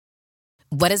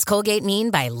What does Colgate mean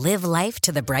by live life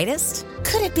to the brightest?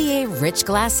 Could it be a rich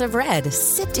glass of red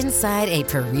sipped inside a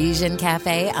Parisian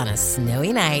cafe on a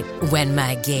snowy night when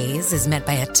my gaze is met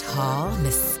by a tall,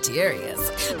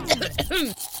 mysterious...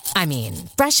 I mean,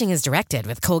 brushing is directed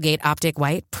with Colgate Optic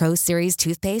White Pro Series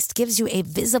toothpaste gives you a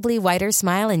visibly whiter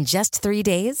smile in just 3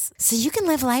 days, so you can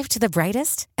live life to the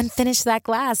brightest and finish that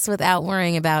glass without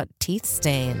worrying about teeth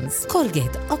stains.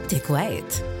 Colgate Optic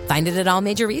White. Find it at all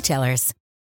major retailers.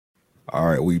 All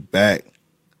right, we back.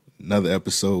 Another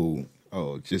episode.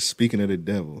 Oh, just speaking of the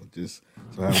devil. Just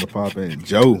so having to pop in.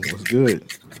 Joe, what's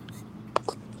good?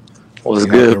 What's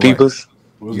good, peoples?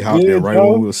 You hopped in right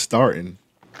when we were starting.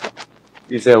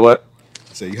 You said what?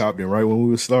 I said you hopped in right when we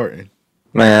were starting.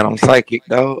 Man, I'm psychic,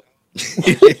 dog. All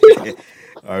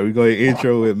right, we go ahead and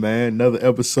intro it, man. Another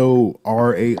episode,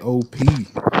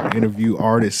 RAOP, Interview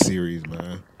Artist Series,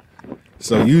 man.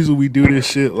 So usually we do this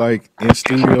shit like in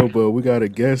studio, but we got a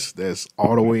guest that's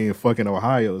all the way in fucking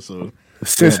Ohio. So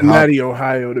Cincinnati,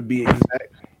 Ohio, to be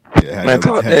exact. Yeah, man,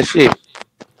 talk that shit.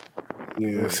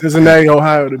 Yeah, Cincinnati,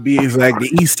 Ohio, to be exact.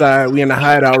 The east side, we in the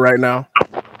hideout right now.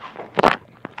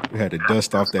 We had to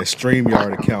dust off that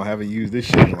StreamYard account. Haven't used this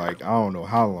shit in like I don't know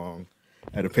how long.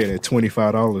 Had to pay that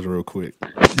 $25 real quick.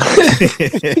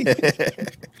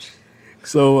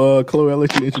 So, Chloe, I'll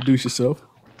let you introduce yourself.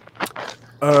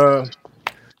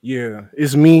 Yeah,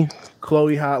 it's me,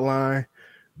 Chloe Hotline,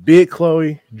 Big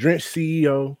Chloe, Drench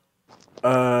CEO,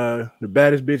 the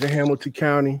baddest bitch in Hamilton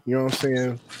County. You know what I'm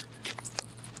saying?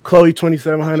 Chloe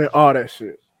 2700, all that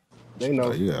shit. They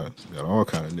know. Yeah, got all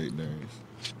kind of nicknames.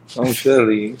 I'm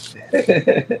silly.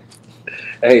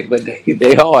 Hey, but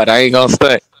they hard. I ain't gonna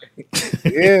say.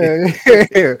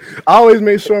 Yeah. I always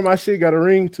make sure my shit got a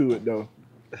ring to it, though.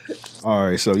 All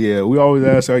right, so yeah, we always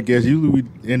ask our guests. Usually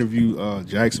we interview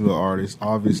Jacksonville artists.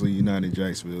 Obviously, you're not in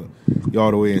Jacksonville. You're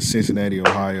all the way in Cincinnati,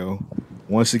 Ohio.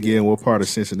 Once again, what part of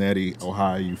Cincinnati,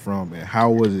 Ohio, are you from, and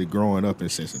how was it growing up in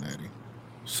Cincinnati?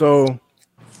 So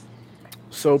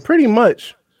pretty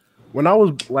much, when I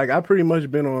was like, I pretty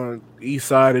much been on the east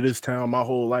side of this town my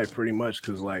whole life, pretty much,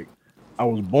 because like I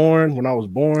was born. When I was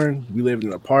born, we lived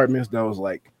in apartments that was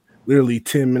like literally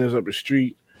 10 minutes up the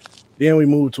street. Then we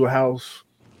moved to a house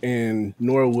in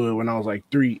Norwood when I was like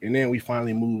 3, and then we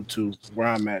finally moved to where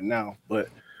I'm at now. But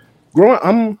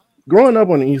I'm growing up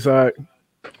on the east side,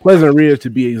 Pleasant Ridge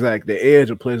to be exact, the edge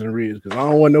of Pleasant Ridge, because I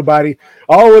don't want nobody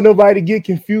to get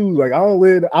confused. Like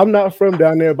I'm not from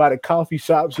down there by the coffee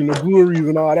shops and the breweries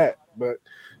and all that. But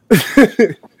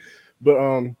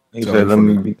Let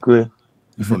me be clear.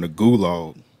 You're from the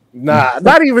gulag. Nah,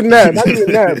 not even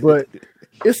that. But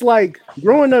it's like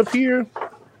growing up here,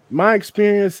 my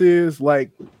experience is like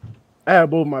I have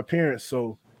both my parents,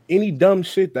 so any dumb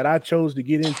shit that I chose to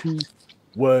get into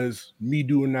was me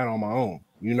doing that on my own,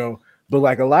 you know. But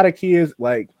like a lot of kids,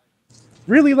 like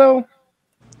really though,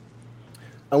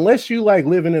 unless you like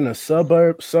living in a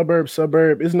suburb,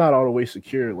 it's not all the way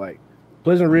secure. Like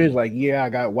Pleasant Ridge, like yeah, I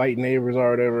got white neighbors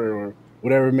or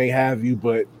whatever may have you,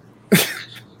 but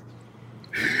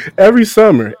every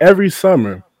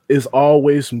summer is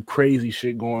always some crazy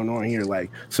shit going on here. Like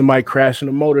somebody crashing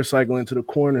a motorcycle into the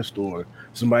corner store,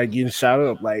 somebody getting shot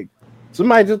up, like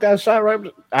somebody just got shot right.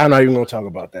 I'm not even gonna talk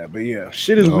about that, but yeah,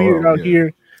 shit is weird out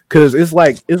here because it's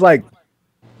like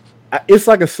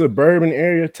a suburban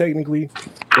area technically,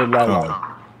 but like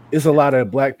it's a lot of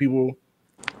black people,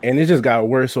 and it just got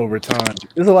worse over time.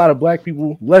 There's a lot of black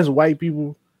people, less white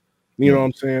people. You know what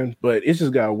I'm saying? But it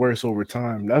just got worse over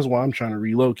time. That's why I'm trying to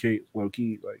relocate low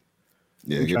key. Like,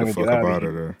 yeah, get the fuck up out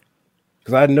of there.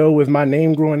 Because I know with my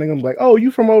name growing, I'm like, oh, you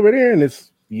from over there? And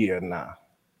it's, nah.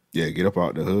 Yeah, get up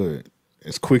out the hood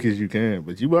as quick as you can.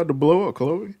 But you about to blow up,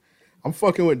 Chloe. I'm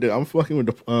fucking with the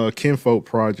Kinnfolk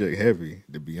project heavy,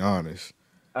 to be honest.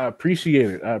 I appreciate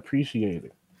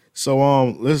it.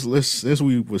 So let's since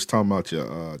we was talking about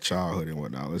your childhood and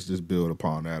whatnot, let's just build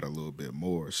upon that a little bit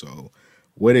more. So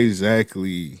what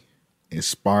exactly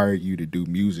inspired you to do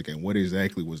music, and what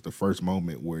exactly was the first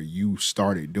moment where you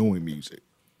started doing music?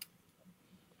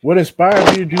 What inspired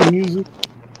me to do music?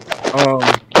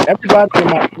 Everybody in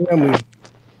my family,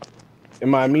 in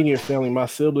my immediate family, my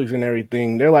siblings and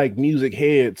everything, they're like music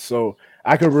heads. So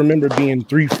I could remember being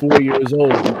 3-4 years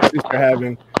old, my sister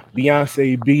having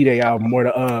Beyonce B-Day album or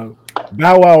the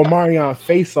Bow Wow Marion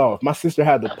Face Off. My sister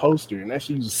had the poster, and that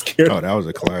shit used to scare. Oh, that was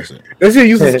a classic.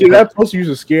 That poster used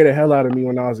to scare the hell out of me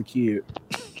when I was a kid.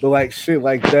 But like shit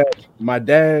like that, my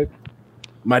dad,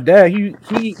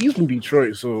 he's from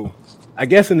Detroit, so I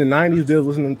guess in the 90s they were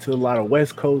listening to a lot of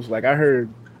West Coast. Like I heard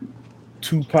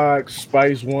Tupac,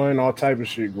 Spice One, all type of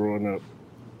shit growing up.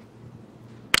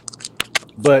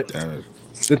 But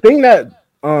the thing that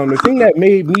The thing that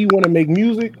made me want to make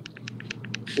music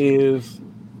is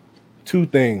two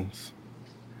things.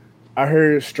 I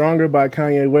heard "Stronger" by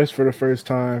Kanye West for the first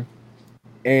time,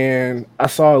 and I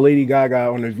saw Lady Gaga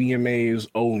on the VMAs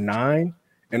 '09,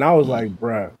 and I was Mm. like,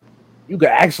 "Bruh, you could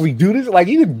actually do this? Like,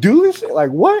 you could do this?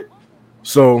 Like, what?"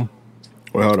 So,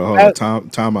 Well, hold on. that,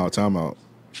 Time out.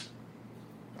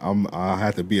 I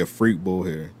have to be a freak bull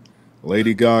here.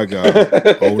 Lady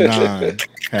Gaga, '09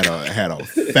 had a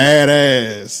fat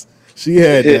ass. She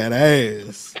had that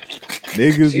ass. She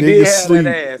did Niggas have that sleep.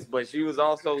 ass, but she was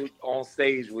also on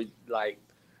stage with like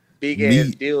big ass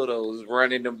Meat. dildos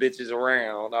running them bitches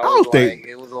around. I I was don't like, think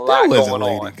it was a that lot wasn't going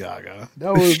Lady on. Gaga.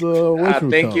 That was I what you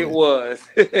think call it it. was.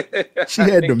 She I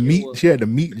had the think it meat. was. She had the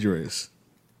meat dress.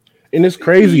 and it's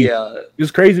crazy. Yeah.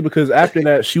 It's crazy because after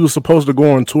that, she was supposed to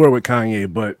go on tour with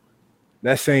Kanye, but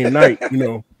that same night,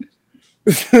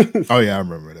 Oh yeah, I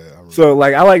remember that. So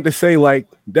like I like to say like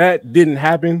that didn't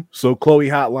happen, so Chloe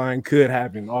Hotline could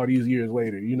happen all these years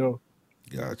later.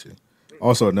 Gotcha.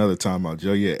 Also, another time out,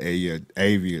 Joe. Yeah,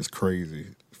 AV is crazy.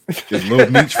 Is Little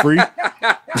Meech free?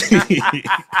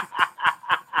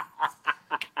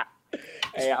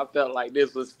 Hey, I felt like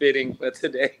this was fitting for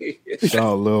today. Shout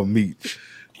out Lil Meech.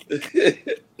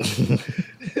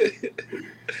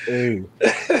 Hey,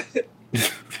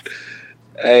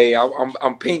 Hey,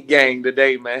 I'm pink gang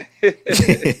today, man.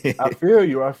 I feel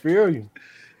you. I feel you.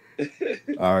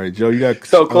 All right, Joe, you got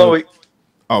So Chloe,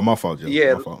 oh, my fault, Joe.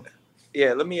 yeah, My fault.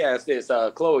 yeah. Let me ask this,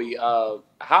 Chloe. How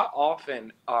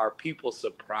often are people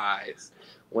surprised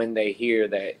when they hear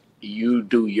that you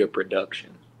do your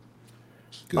production?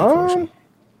 Good question.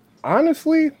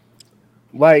 Honestly,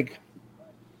 like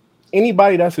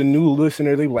anybody that's a new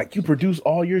listener, they be like, "You produce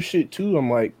all your shit too." I'm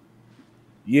like,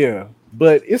 "Yeah,"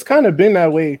 but it's kind of been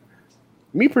that way.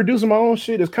 Me producing my own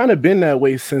shit has kind of been that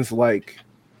way since like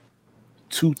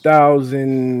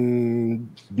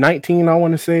 2019, I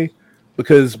want to say,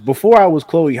 because before I was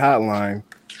Chloe Hotline,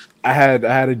 I had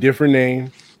a different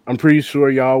name. I'm pretty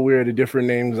sure y'all aware of the different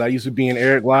names. I used to be in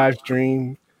Eric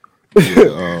Livestream.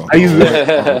 Yeah, I used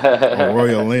to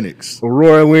Royal Linux.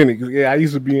 Aurora Linux. Yeah, I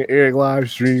used to be in Eric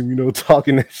Livestream,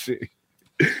 talking that shit.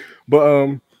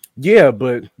 But yeah,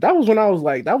 but that was when I was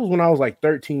like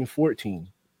 13, 14.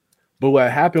 But what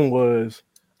happened was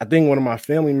I think one of my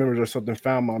family members or something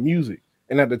found my music.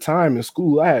 And at the time in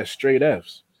school, I had straight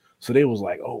F's. So they was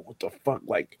like, "Oh, what the fuck?"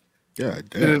 Like, God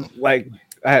damn. like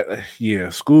yeah,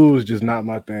 school is just not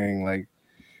my thing. Like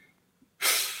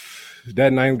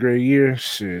that ninth grade year,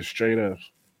 shit, straight up.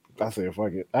 I said,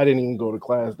 fuck it. I didn't even go to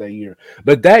class that year.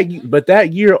 But that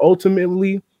year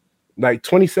ultimately, like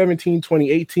 2017,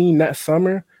 2018, that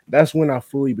summer, that's when I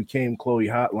fully became Chloe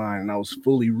Hotline and I was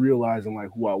fully realizing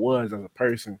like who I was as a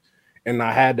person. And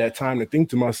I had that time to think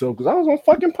to myself because I was on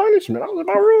fucking punishment. I was in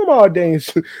my room all day and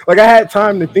shit. Like I had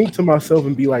time to think to myself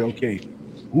and be like, okay,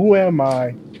 who am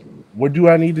I? What do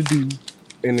I need to do?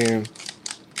 And then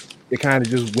it kind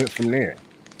of just went from there.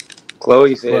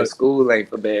 Chloe said, But "School ain't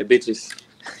for bad bitches."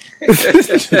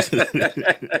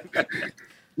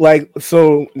 like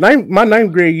so my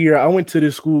ninth grade year, I went to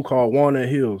this school called Walnut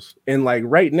Hills. And like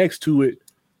right next to it,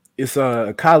 it's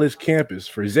a college campus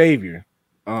for Xavier.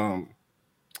 Um,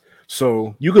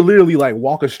 so you could literally like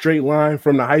walk a straight line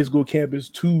from the high school campus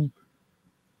to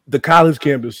the college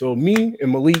campus. So me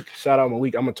and Malik, shout out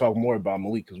Malik. I'm gonna talk more about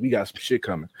Malik because we got some shit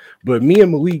coming. But me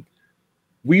and Malik,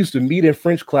 we used to meet in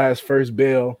French class first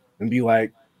bell and be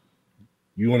like,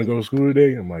 "You want to go to school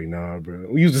today?" I'm like, "Nah, bro."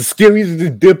 We used to skip. We used to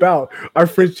just dip out. Our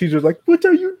French teacher's like, "What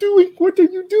are you doing? What are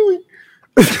you doing?"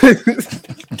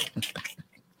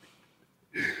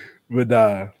 but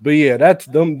yeah, that's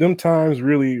them times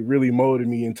really molded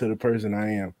me into the person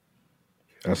I am.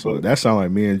 That sound like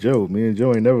me and Joe. Me and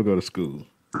Joe ain't never go to school.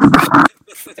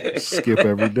 Skip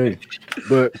every day.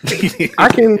 But I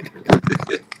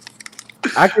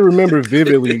can remember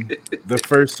vividly the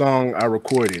first song I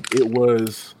recorded. It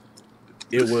was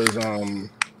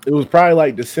probably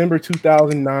like December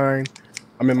 2009.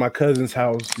 I'm in my cousin's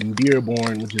house in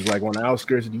Dearborn, which is like on the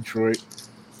outskirts of Detroit,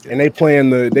 and the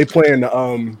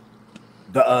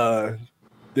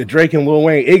the Drake and Lil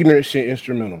Wayne ignorant shit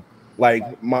instrumental.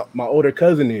 Like my older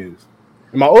cousin is.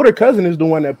 And my older cousin is the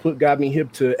one that got me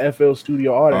hip to FL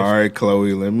Studio, all that All shit. right,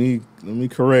 Chloe, let me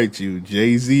correct you.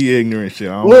 Jay-Z ignorant shit.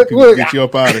 I don't Look, want people look. to get you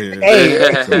up out of here.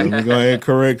 Hey, So let me go ahead and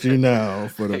correct you now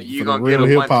for the gonna real get a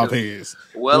hip bunch hop of- heads.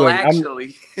 Well, Look,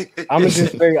 actually, I'm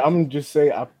gonna just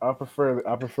say I prefer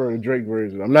the Drake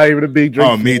version. I'm not even a big Drake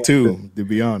Oh, fan. me too, to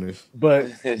be honest. But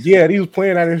yeah, he was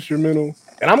playing that instrumental.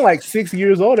 And I'm like 6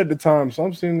 years old at the time. So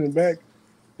I'm sitting in the back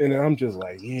and I'm just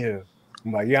like, yeah.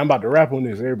 I'm like, yeah, I'm about to rap on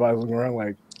this. Everybody's looking around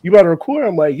like, You about to record?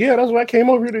 I'm like, yeah, that's what I came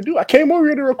over here to do. I came over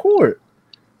here to record.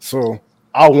 So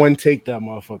I one take that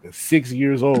motherfucker. 6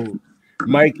 years old.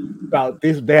 Mike about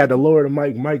this. They had to lower the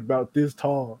mic. Mike about this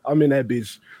tall. I'm in that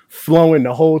bitch flowing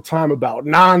the whole time about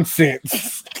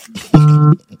nonsense.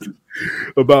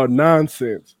 About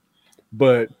nonsense.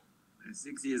 But At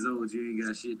 6 years old, you ain't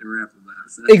got shit to rap about.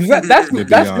 So. exactly To be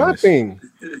that's my honest. thing.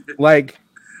 Like,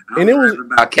 I and it was rapping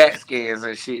about CAT scans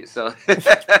and shit. So my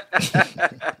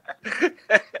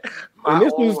and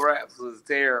this old was raps was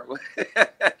terrible.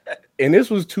 and this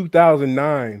was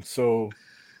 2009. So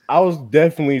I was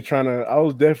definitely trying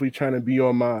to be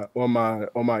on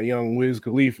my young Wiz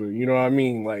Khalifa. You know what I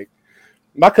mean? Like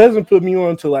my cousin put me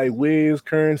on to like Wiz,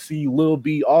 Currency, Lil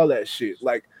B, all that shit.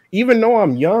 Like even though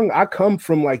I'm young, I come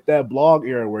from like that blog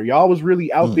era where y'all was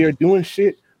really out there doing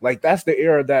shit. Like that's the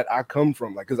era that I come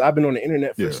from. Like because I've been on the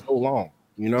internet for Yeah. so long.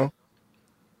 You know,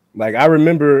 like I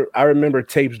remember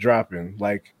tapes dropping.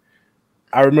 Like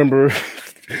I remember.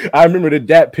 I remember the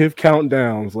Dat Piff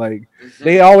countdowns. Like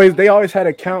they always had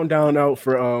a countdown out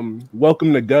for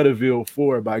Welcome to Gutterville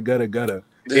 4 by Gutta Gutta.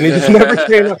 And it just never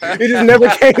came out. It just never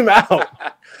came out.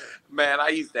 Man, I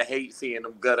used to hate seeing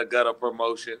them Gutta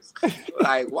promotions.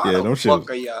 Like, why Yeah, the them fuck shits-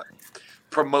 are y'all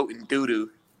promoting doo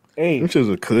doo? Hey, Them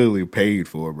shits are clearly paid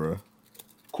for, bro.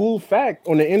 cool fact.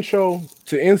 On the intro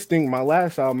to Instinct, my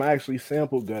last album, I actually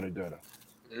sampled Gutta Gutta.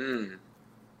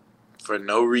 For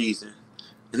no reason.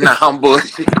 Nah, I'm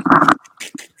bullshit.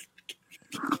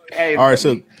 Hey, All right,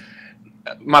 so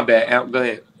my bad. Amp, go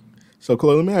ahead. So,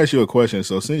 Chloe, let me ask you a question.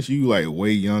 So, since you like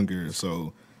way younger,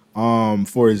 so,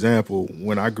 for example,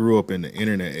 when I grew up in the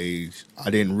internet age, I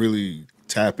didn't really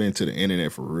tap into the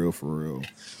internet for real,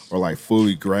 or like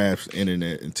fully grasp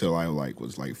internet until I like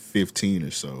was like 15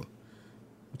 or so.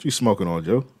 What you smoking on,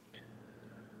 Joe?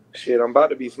 Shit, I'm about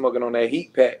to be smoking on that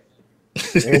heat pack.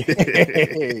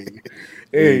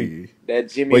 Hey, That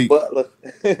Jimmy Wait. Butler.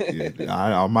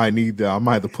 Yeah, I might need that. I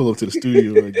might have to pull up to the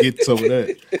studio and get some of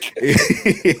that.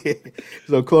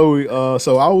 So, Chloe,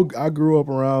 I grew up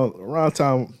around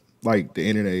time like the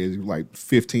internet is like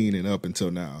 15 and up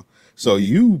until now. So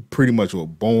you pretty much were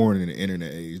born in the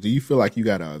internet age. Do you feel like you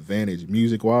got an advantage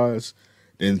music wise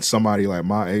than somebody like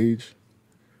my age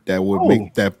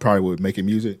that probably would make it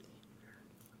music?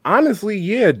 honestly,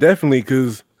 yeah, definitely.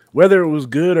 Because whether it was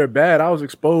good or bad, I was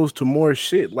exposed to more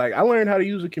shit. Like I learned how to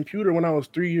use a computer when I was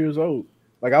 3 years old.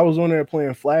 Like I was on there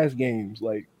playing flash games,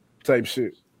 like type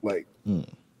shit. Like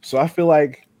so, I feel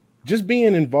like just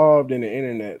being involved in the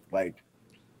internet, like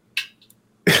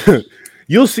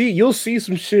you'll see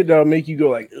some shit that'll make you go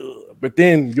like, ugh, but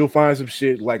then you'll find some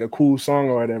shit like a cool song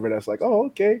or whatever that's like, oh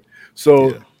okay.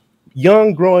 So Yeah.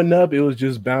 young growing up, it was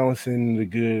just balancing the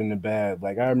good and the bad.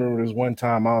 Like I remember this one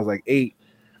time I was like 8.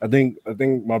 I think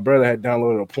my brother had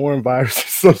downloaded a porn virus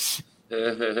or some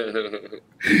shit.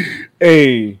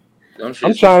 Hey, Them shits I'm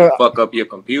used trying to to fuck up your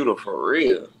computer for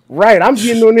real. right. I'm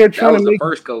getting on there That trying was to the make.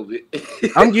 first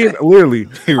COVID. I'm getting literally.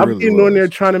 It I'm really getting on there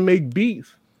was. trying to make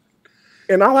beats,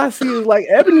 and all I see is like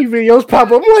Ebony videos pop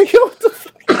up. I'm like, yo, what the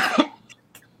fuck?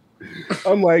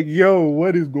 I'm like, yo,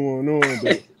 what is going on?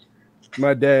 But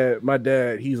my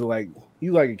dad, he's like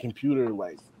a computer,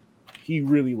 like he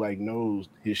really like knows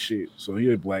his shit. So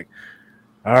he'll be like,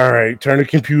 all right, turn the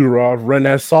computer off, run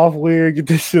that software, get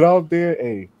this shit out there.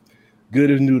 Hey, good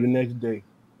as new the next day.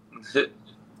 A 'cause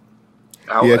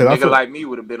I nigga feel- like me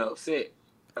would have been upset.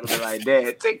 I'd have been like,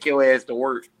 Dad, take your ass to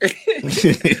work.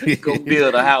 Go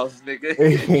build a house, nigga.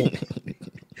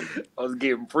 I was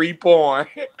getting free porn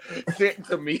sent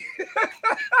to me.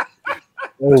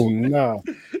 Oh no.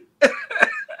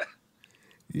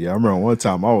 Yeah, I remember one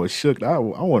time I was shook. I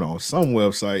went on some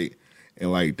website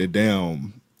and like the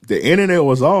internet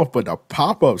was off, but the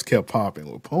pop ups kept popping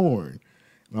with porn.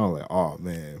 And I was like, oh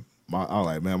man, my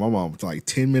mom was like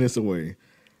 10 minutes away.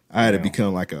 I had to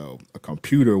become like a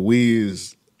computer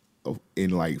whiz in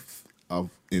like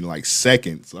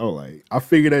seconds. I was like, I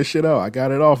figured that shit out. I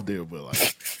got it off there, but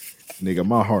like, nigga,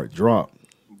 my heart dropped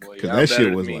Boy, because y'all that better shit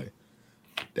than was me. like.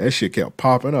 That shit kept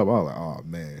popping up. I was like, oh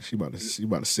man, she about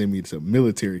to send me to a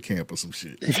military camp or some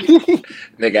shit.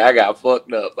 Nigga, I got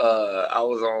fucked up. I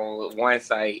was on one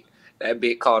site. That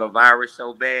bit caught a virus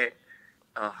so bad.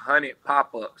 100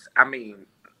 pop-ups. I mean,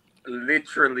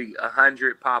 literally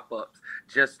 100 pop-ups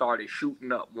just started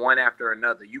shooting up one after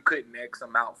another. You couldn't X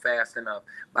them out fast enough.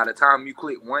 By the time you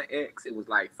click one X, it was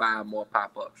like 5 more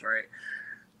pop-ups, right?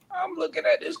 I'm looking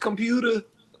at this computer.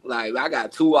 Like, I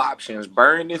got 2 options: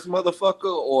 burn this motherfucker,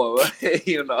 or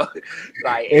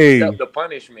like Hey. accept the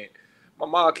punishment. My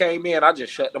mom came in. I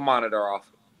just shut the monitor off.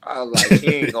 I was like, she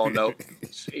ain't gonna know.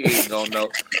 She ain't gonna know.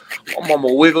 My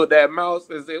mama wiggled that mouse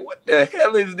and said, "What the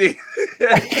hell is this?"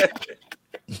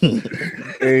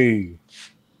 Hey,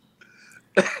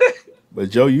 But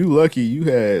Joe, you lucky you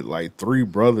had like 3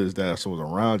 brothers that was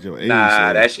around your age. Nah,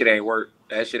 So that shit ain't work.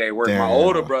 That shit ain't work. My damn.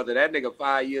 older brother, that nigga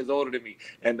 5 years older than me.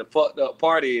 And the fucked up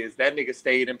part is that nigga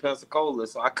stayed in Pensacola,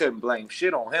 so I couldn't blame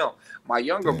shit on him. My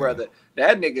younger brother,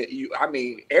 that nigga,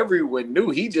 everyone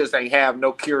knew he just ain't have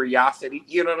no curiosity.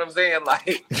 You know what I'm saying?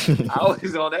 Like, I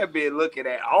was on that bed looking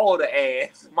at all the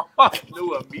ass. My mom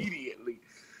knew immediately.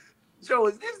 Joe,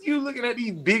 is this you looking at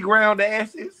these big round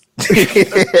asses?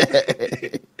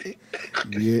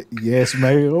 Yeah, yes,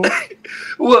 ma'am.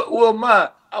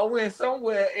 Well, I went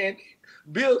somewhere and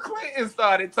Bill Clinton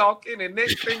started talking, and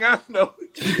next thing I know,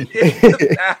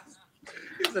 it's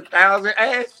a thousand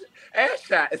ass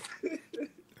shots.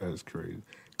 That's crazy.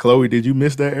 Chloe, did you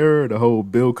miss that era? The whole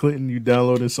Bill Clinton, you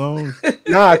downloading songs?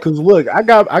 nah, cause look, I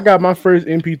got my first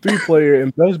MP3 player,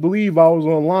 and best believe I was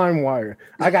on LimeWire.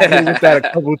 I got hit with that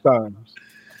a couple times.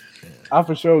 I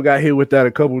for sure got hit with that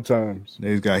a couple times.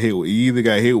 They got hit with, you either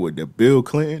got hit with the Bill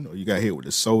Clinton or you got hit with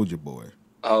the Soldier Boy.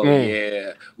 Oh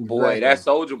yeah, boy, that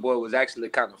Soldier Boy was actually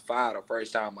kind of fire the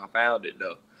first time I found it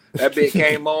though. That bitch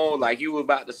came on like you was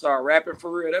about to start rapping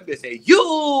for real. That bitch said,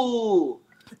 "You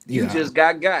just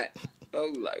got." I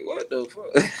was like, what the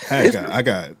fuck? I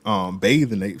got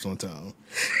bathing apes on time.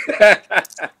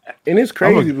 And it's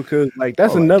crazy because like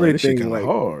that's another thing. Like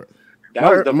hard.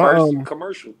 That was the first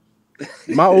commercial.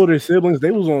 My older siblings,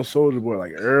 they was on Soldier Boy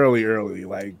like early,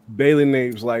 like Bailey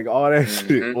Napes, like all that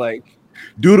shit, like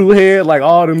Doodle Head, like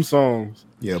all them songs.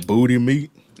 Yeah, Booty Meat.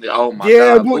 Oh my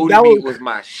god, Booty Meat was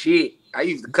my shit. I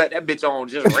used to cut that bitch on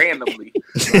just randomly.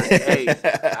 Like, hey,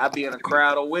 I be in a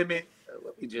crowd of women.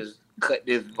 Let me just cut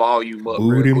this volume up.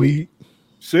 Booty Meat.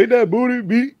 Say that Booty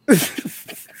Meat.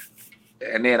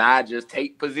 And then I just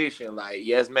take position like,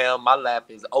 yes, ma'am, my lap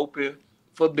is open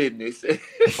for business.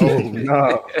 Oh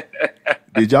no.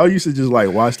 Did y'all used to just like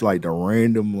watch like the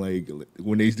random like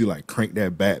when they used to like Crank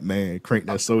That Batman, Crank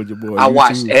That Soldier Boy? I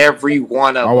watched every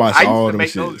one of them. I used to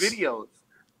make those videos.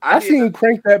 I seen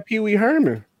Crank That Pee Wee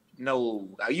Herman. No,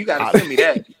 you gotta send me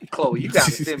that, Chloe. You gotta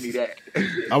send me that.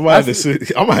 I'm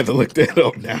gonna have to look that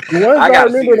up now. The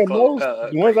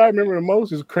ones I remember the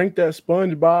most is Crank That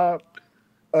SpongeBob,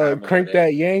 Crank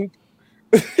That Yank.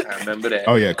 I remember that.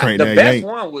 Oh yeah, Crank the That best Yank.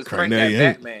 one was Crank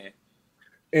That Batman.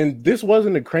 And this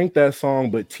wasn't a Crank That song,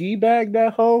 but Teabag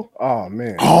That Hoe. Oh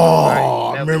man.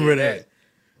 Oh, I remember that.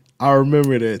 I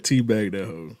remember that Teabag That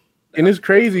Hoe. And it's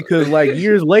crazy because like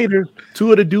years later,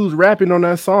 2 of the dudes rapping on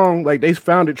that song, like they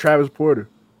founded Travis Porter.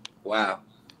 Wow.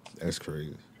 That's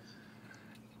crazy.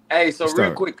 Hey, so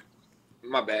real quick,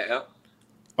 my bad. Huh?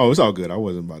 Oh, it's all good. I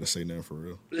wasn't about to say nothing for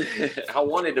real. I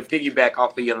wanted to piggyback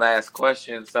off of your last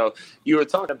question. So you were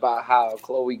talking about how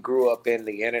Chloe grew up in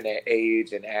the internet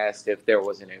age and asked if there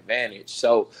was an advantage.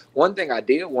 So one thing I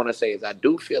did want to say is I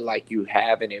do feel like you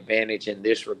have an advantage in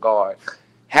this regard.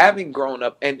 Having grown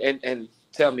up, and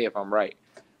tell me if I'm right,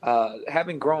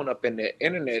 having grown up in the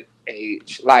internet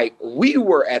age, like we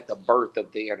were at the birth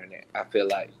of the internet, I feel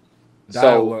like.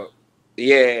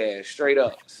 Yeah, straight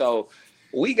up. So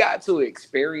we got to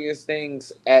experience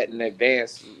things at an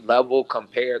advanced level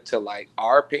compared to like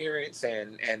our parents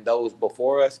and those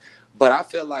before us. But I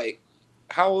feel like,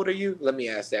 how old are you? Let me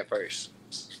ask that first.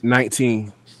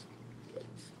 19.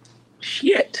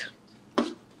 Shit.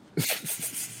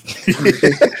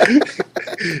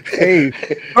 Hey,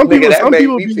 some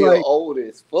people be like old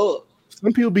as fuck.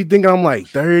 Some people be thinking I'm like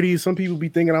 30. Some people be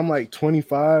thinking I'm like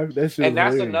 25. That's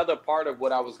another part of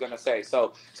what I was gonna say.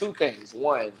 So 2 things.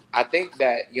 One, I think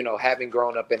that having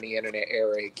grown up in the internet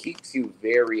era, it keeps you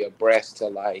very abreast to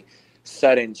like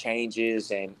sudden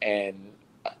changes and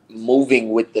moving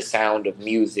with the sound of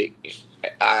music.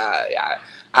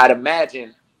 I'd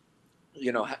imagine,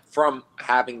 from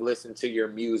having listened to your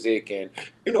music and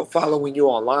following you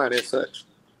online and such,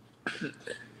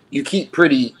 you keep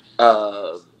pretty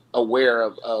aware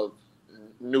of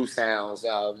new sounds,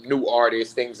 new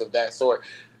artists, things of that sort.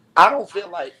 I don't feel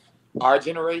like our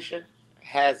generation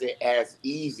has it as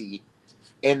easy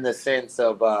in the sense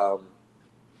of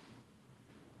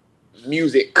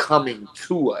music coming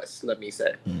to us, let me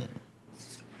say.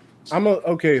 I'm gonna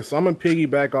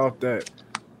piggyback off that.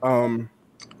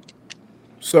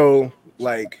 So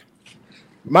like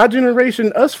my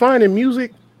generation, us finding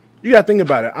music, you gotta think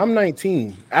about it. I'm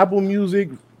 19. Apple Music,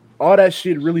 all that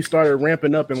shit really started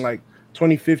ramping up in like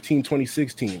 2015,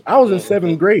 2016. I was in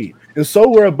 7th grade, and so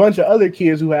were a bunch of other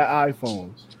kids who had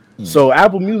iPhones. So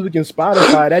Apple Music and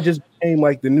Spotify, that just became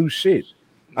like the new shit.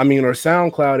 I mean, or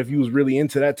SoundCloud if you was really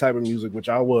into that type of music, which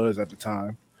I was at the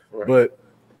time. Right. But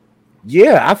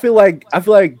yeah, I feel like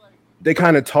they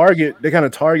kind of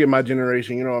target my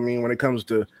generation, you know what I mean, when it comes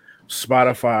to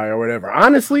Spotify or whatever.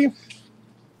 Honestly,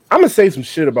 I'm gonna say some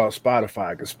shit about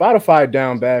Spotify because Spotify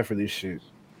down bad for this shit.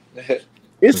 Let's get it.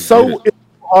 It's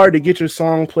hard to get your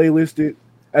song playlisted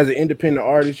as an independent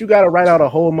artist. You got to write out a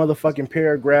whole motherfucking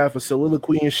paragraph, a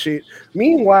soliloquy and shit.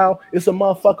 Meanwhile, it's a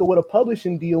motherfucker with a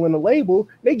publishing deal and a label.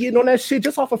 They getting on that shit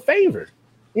just off a favor.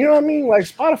 You know what I mean? Like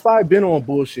Spotify been on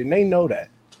bullshit, and they know that.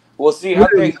 Well, see, I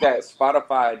Literally. think that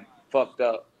Spotify fucked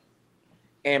up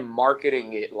in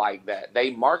marketing it like that.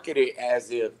 They market it as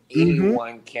if Mm-hmm.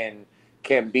 anyone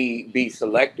can be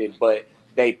selected, but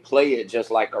they play it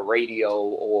just like a radio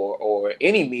or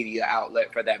any media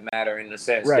outlet for that matter. In the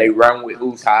sense, they Right. run with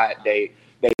who's hot. They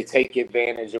take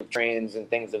advantage of trends and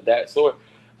things of that sort.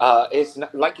 It's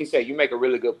not, like you said. You make a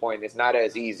really good point. It's not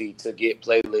as easy to get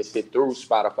playlisted through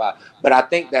Spotify, but I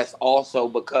think that's also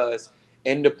because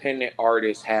independent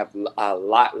artists have a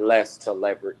lot less to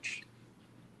leverage.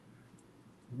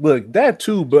 Look, that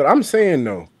too, but I'm saying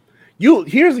though,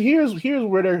 here's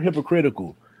where they're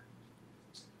hypocritical.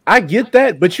 I get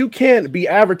that, but you can't be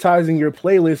advertising your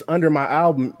playlist under my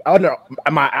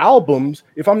albums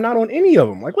if I'm not on any of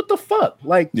them. Like, what the fuck?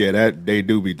 Like, Yeah, that they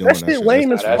do be doing that that shit shit.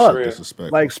 lame as That's fuck. real. Disrespectful.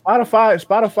 Like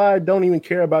Spotify don't even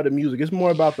care about the music. It's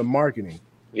more about the marketing.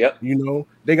 Yep. You know,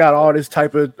 they got all these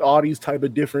type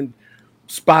of different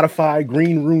Spotify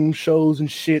green room shows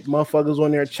and shit. Motherfuckers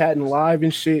on there chatting live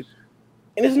and shit.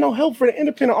 And there's no help for the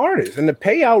independent artists. And the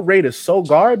payout rate is so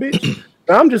garbage.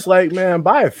 And I'm just like, man,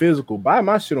 buy it physical. Buy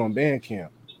my shit on Bandcamp.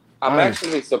 I'm Honestly.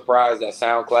 actually surprised that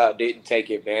SoundCloud didn't take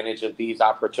advantage of these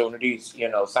opportunities. You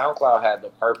know, SoundCloud had the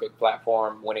perfect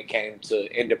platform when it came to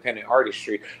independent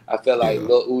artistry. I feel like Yeah.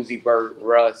 Lil Uzi Vert,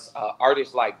 Russ,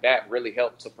 artists like that really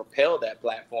helped to propel that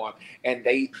platform, and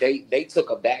they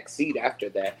took a back seat after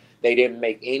that. They didn't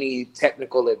make any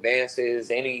technical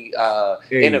advances, any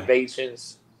Hey,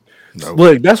 innovations. No.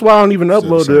 look, that's why I don't even Still the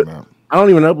upload same it. amount. I don't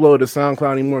even upload to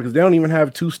SoundCloud anymore because they don't even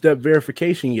have two-step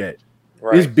verification yet.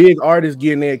 It's Right. big artists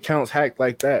getting their accounts hacked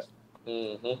like that.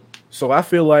 Hmm. So I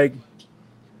feel like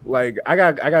I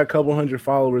got a couple hundred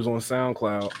followers on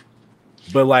SoundCloud.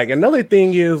 But like another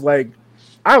thing is like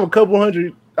I have a couple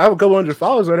hundred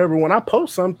followers or whatever. When I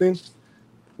post something,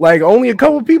 like only a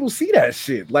couple people see that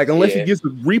shit. Like unless it Yeah. gets a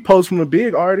repost from a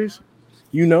big artist,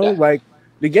 you know, That, like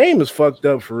the game is fucked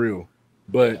up for real.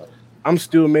 But yeah. I'm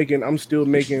still making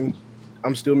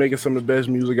some of the best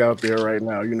music out there right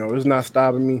now. You know, it's not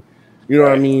stopping me. You know what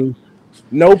I Right. mean?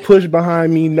 No push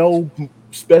behind me, no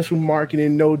special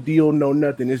marketing, no deal, no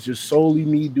nothing. It's just solely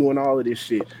me doing all of this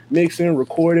shit. Mixing,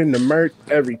 recording, the merch,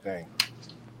 everything.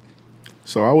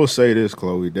 So I will say this,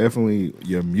 Chloe. Definitely,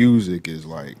 your music is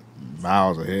like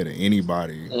miles ahead of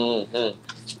anybody. Hmm.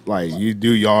 Like you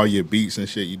do all your beats and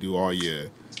shit. You do all your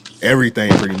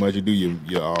everything pretty much. You do your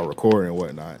recording and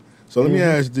whatnot. So Mm-hmm.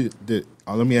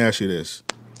 let me ask you this.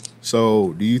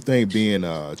 So do you think being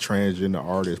a transgender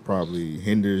artist probably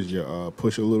hinders your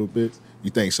push a little bit?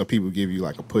 You think some people give you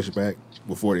like a pushback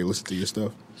before they listen to your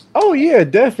stuff? Oh yeah,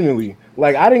 definitely.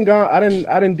 Like I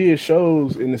didn't did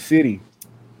shows in the city.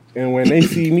 And when they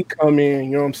see me come in,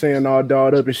 you know what I'm saying, all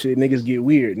dolled up and shit, niggas get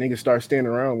weird. Niggas start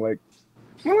standing around like,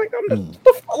 I'm the,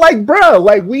 Mm. like, bro,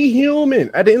 like we human.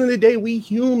 At the end of the day, we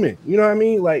human. You know what I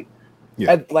mean? Like,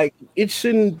 Yeah. like it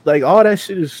shouldn't like all that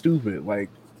shit is stupid. Like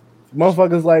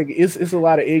motherfuckers, like it's a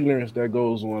lot of ignorance that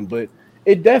goes on, but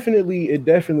it definitely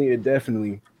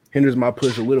hinders my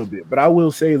push a little bit. But I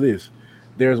will say this: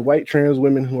 there's white trans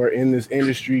women who are in this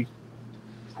industry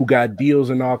who got deals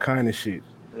and all kind of shit,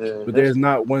 but Hmm. there's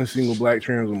not one single black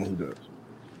trans woman who does.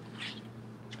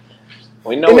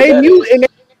 We know And what they that mute is.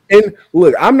 and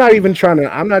look, I'm not even trying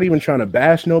to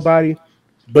bash nobody,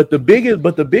 but the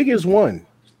biggest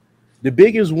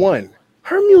one,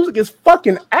 her music is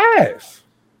fucking ass.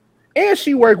 And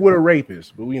she worked with a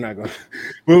rapist, but we not gonna.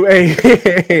 But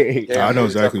hey, Yeah, I I know know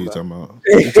what you're exactly talking what you're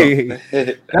about. talking about. You talk.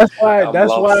 hey, that's why. I'm That's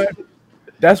why. lost.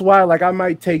 That's why. Like I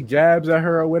might take jabs at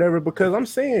her or whatever because I'm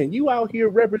saying you out here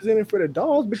representing for the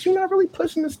dogs, but you're not really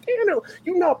pushing the standard.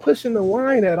 You're not pushing the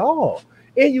line at all.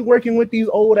 And you working with these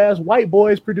old ass white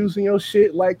boys producing your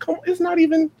shit. Like, come, it's not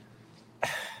even.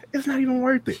 It's not even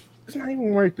worth it. It's not even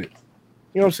worth it.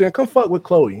 You know what I'm saying? Come fuck with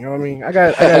Chloe. You know what I mean? I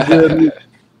got good music.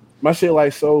 My shit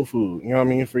like soul food. You know what I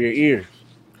mean? For your ears.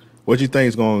 What you think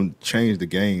is gonna change the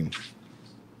game?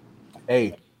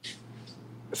 Hey,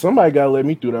 somebody gotta let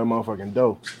me through that motherfucking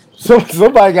door.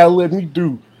 Somebody gotta let me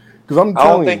through. Cause I'm I don't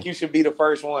telling think you. you should be the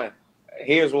first one.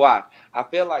 Here's why. I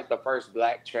feel like the first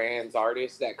black trans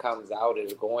artist that comes out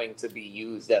is going to be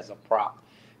used as a prop.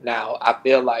 Now, I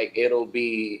feel like it'll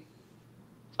be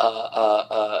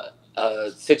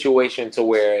a situation to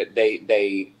where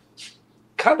they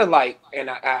kind of like, and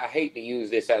I hate to use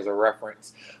this as a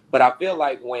reference, but I feel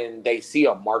like when they see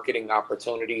a marketing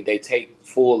opportunity, they take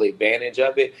full advantage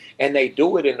of it, and they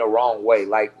do it in the wrong way.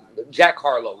 Like Jack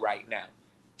Harlow right now,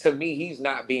 to me, he's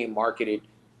not being marketed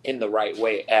in the right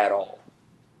way at all.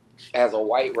 As a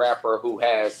white rapper who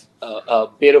has a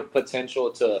bit of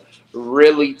potential to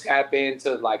really tap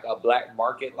into like a black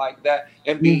market like that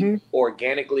and be Mm-hmm.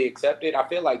 organically accepted, I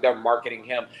feel like they're marketing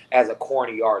him as a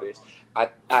corny artist.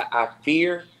 I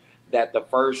fear that the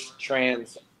first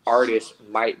trans artist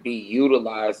might be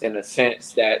utilized in a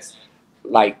sense that's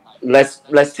like let's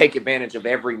take advantage of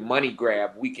every money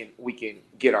grab we can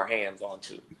get our hands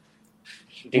onto.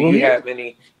 Do Well, you have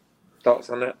any thoughts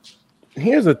on that?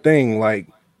 here's the thing. Like,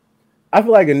 I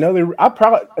feel like another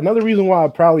reason why I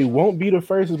probably won't be the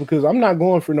first is because I'm not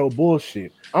going for no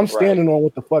bullshit. I'm Right, standing on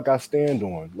what the fuck I stand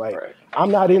on. Like, right. I'm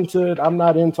not into it. I'm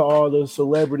not into all the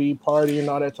celebrity party and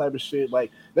all that type of shit. Like,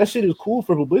 that shit is cool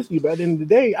for publicity, but at the end of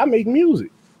the day, I make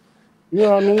music. You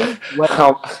know what I mean? Like,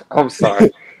 I'm, I'm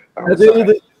sorry. I'm at the end of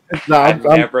sorry. the nah, I I'm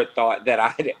never thought that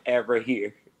I'd ever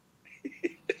hear.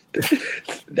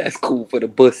 That's cool for the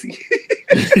bussy.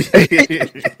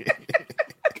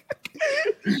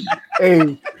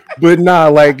 hey, but nah,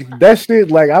 like that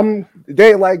shit. Like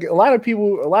they like a lot of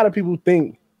people. A lot of people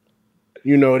think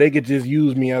they could just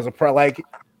use me as a pro. Like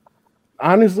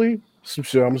honestly, some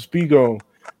shit I'm gonna speak on.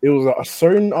 It was a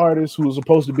certain artist who was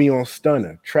supposed to be on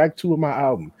Stunner, track 2 of my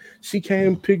album. She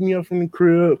came, picked me up from the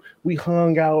crib. We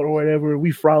hung out or whatever.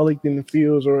 We frolicked in the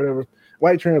fields or whatever.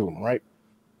 White trans woman, right?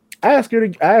 I asked her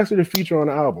to feature on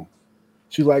the album.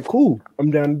 She's like, "Cool,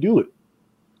 I'm down to do it."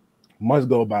 Months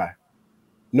go by,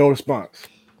 no response.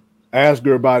 I asked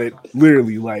her about it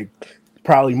literally like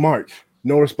probably March,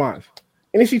 no response.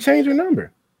 And then she changed her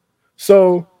number.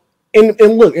 So and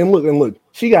look,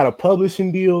 she got a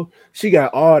publishing deal. She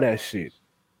got all that shit.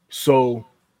 So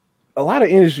a lot of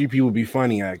industry people be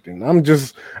funny acting. I'm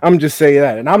just saying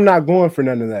that. And I'm not going for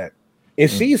none of that. And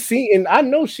and I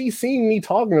know she's seen me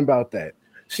talking about that.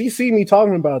 She see me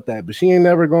talking about that, but she ain't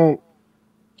never going,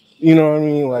 you know what I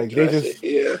mean? Like they Address it. just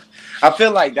Yeah, I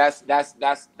feel like that's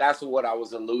what I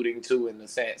was alluding to in the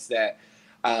sense that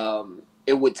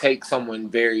it would take someone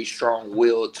very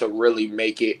strong-willed to really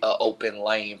make it an open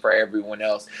lane for everyone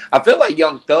else. I feel like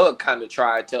Young Thug kind of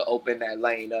tried to open that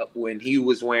lane up when he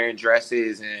was wearing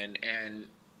dresses and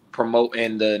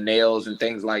promoting the nails and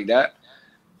things like that.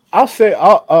 I'll say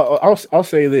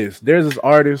this. There's this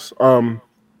artist,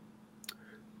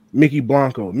 Mickey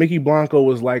Blanco. Mickey Blanco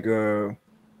was like a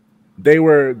they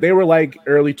were like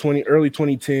early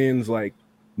 2010s like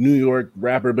New York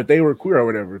rapper, but they were queer or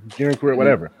whatever, genderqueer queer Mhm.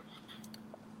 whatever.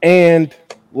 And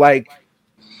like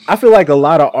I feel like a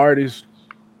lot of artists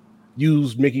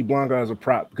use Mickey Blanco as a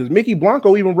prop because Mickey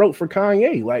Blanco even wrote for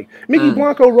Kanye. Like Mickey Mm,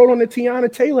 Blanco wrote on the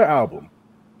Tiana Taylor album,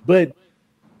 but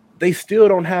they still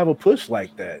don't have a push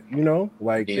like that.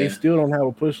 Like they yeah. still don't have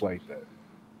a push like that.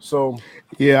 So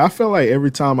Yeah, I feel like every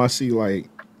time I see like,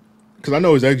 because I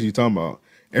know exactly what you're talking about.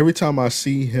 Every time I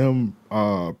see him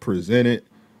presented,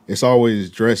 it's always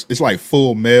dressed. It's like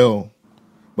full male.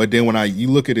 But then when you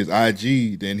look at his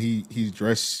IG, then he's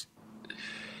dressed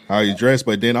how he's dressed.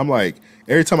 But then I'm like,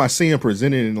 every time I see him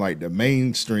presented in like the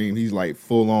mainstream, he's like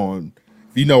full on.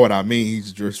 If you know what I mean,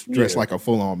 he's dressed yeah, like a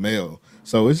full on male.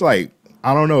 So it's like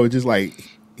I don't know. It's just like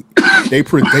they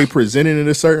present it in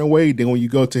a certain way. Then when you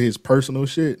go to his personal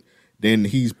shit, then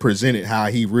he's presented how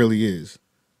he really is.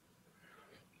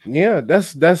 yeah,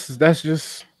 that's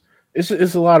just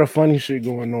it's a lot of funny shit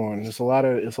going on. It's a lot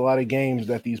of games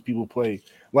that these people play.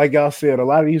 Like y'all said, a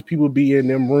lot of these people be in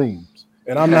them rooms,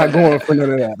 and I'm not going for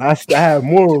none of that. I have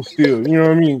morals still. You know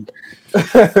what I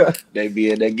mean? They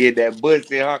be in there get that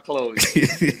bussy, huh, Chloe?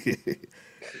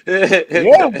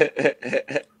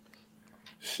 Yeah,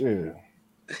 shit.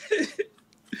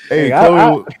 Hey, Hey,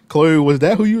 I Chloe, was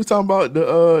that who you was talking about?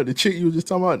 The chick you was just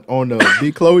talking about on the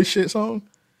Big Chloe shit song?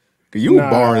 Cause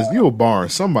nah. you were barring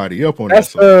somebody up on that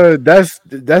That's song.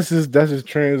 that's just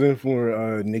trans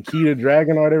for Nikita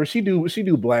Dragon or whatever. She do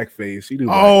blackface. She do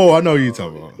Oh, I blackface. know who you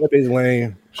talking about. That is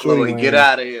lame. Shorty Chloe, get lame.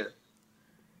 out of here.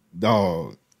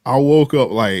 Dog, I woke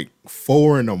up like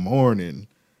 4 in the morning.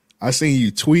 I seen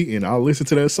you tweeting. I listened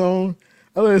to that song.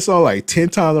 I listened to that song like 10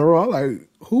 times in a row. I'm like,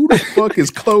 who the fuck is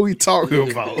Chloe talking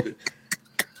about?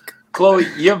 Chloe,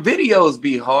 your videos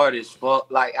be hard as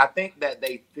fuck. Like, I think that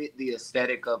they fit the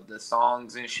aesthetic of the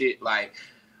songs and shit. Like,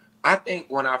 I think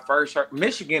when I first heard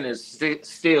Michigan is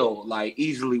still like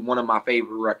easily one of my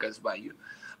favorite records by you.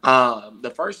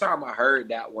 The first time I heard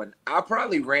that one, I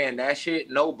probably ran that shit,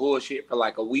 no bullshit, for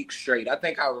like a week straight. I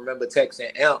think I remember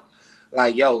texting Imp,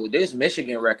 like, yo, this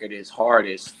Michigan record is hard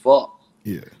as fuck.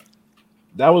 Yeah.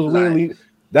 That was Like,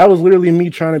 literally me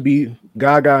trying to beat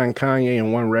Gaga and Kanye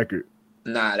in one record.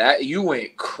 nah, that you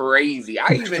went crazy.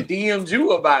 I even DM'd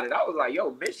you about it. I was like,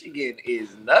 yo, Michigan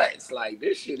is nuts. Like,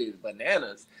 this shit is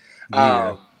bananas.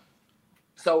 Yeah.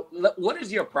 So what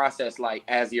is your process like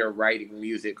as you're writing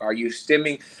music? Are you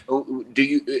stemming, do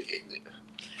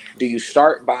you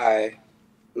start by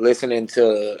listening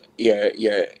to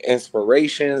your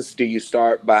inspirations? Do you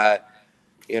start by,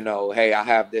 hey, I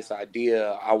have this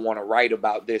idea, I want to write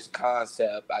about this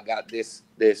concept, I got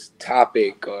this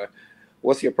topic, or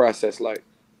what's your process like?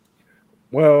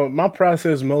 Well, my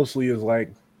process mostly is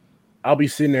like I'll be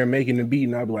sitting there making the beat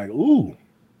and I'll be like, ooh,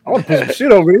 I want to put some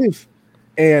shit over this.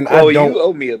 And I Oh, don't. you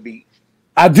owe me a beat.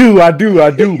 I do.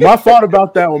 My fault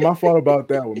about that one.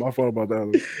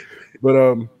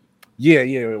 But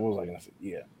yeah. What was I gonna say?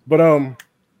 Yeah. But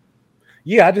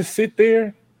yeah, I just sit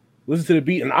there, listen to the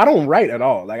beat, and I don't write at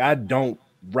all. Like I don't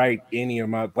write any of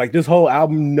my like this whole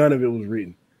album, none of it was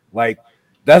written. Like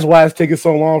that's why it's taking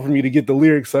so long for me to get the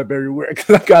lyrics up everywhere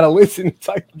because I gotta listen and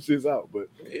type some shit out. But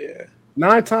Yeah.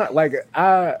 9 times, like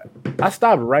I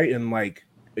stopped writing like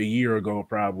a year ago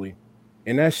probably,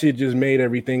 and that shit just made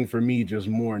everything for me just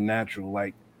more natural.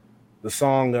 Like the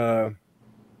song La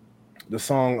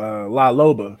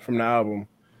Loba from the album.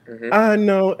 Mm-hmm. I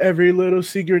know every little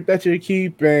secret that you're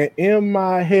keeping in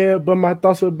my head, but my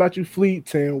thoughts about you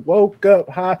fleeting. Woke up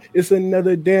high, it's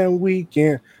another damn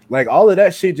weekend. Like all of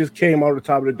that shit just came out of the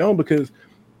top of the dome because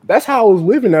that's how I was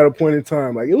living at a point in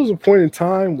time. Like it was a point in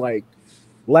time, like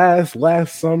last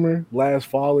summer, last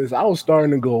fall, is I was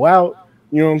starting to go out.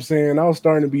 You know what I'm saying? I was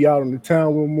starting to be out in the town a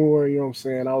little more. You know what I'm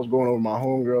saying? I was going over my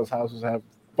homegirls' houses, have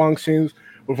functions,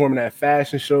 performing at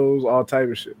fashion shows, all type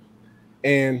of shit.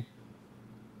 And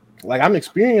like I'm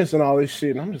experiencing all this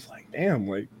shit, and I'm just like, damn,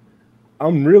 like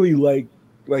I'm really like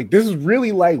this is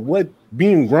really like what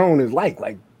being grown is like.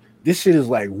 Like this shit is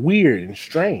like weird and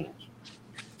strange.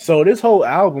 So this whole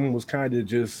album was kind of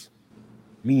just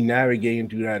me navigating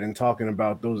through that and talking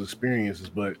about those experiences.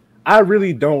 But I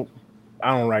really don't.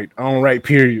 I don't write.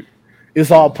 Period. It's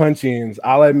all punch ins.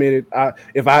 I'll admit it.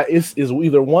 It's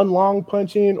either one long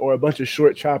punch in or a bunch of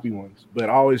short choppy ones. But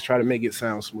I always try to make it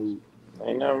sound smooth.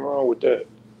 Ain't nothing wrong with that.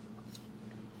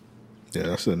 Yeah,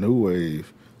 that's a new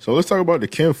wave. So let's talk about the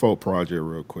Kinnfolk project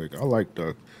real quick. Let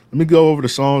me go over the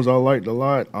songs I liked a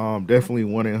lot. Definitely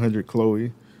 1-800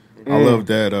 Chloe. I love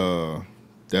that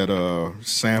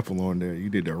sample on there. You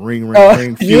did the ring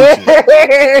future. Yeah.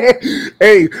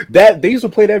 Hey, that they used to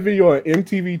play that video on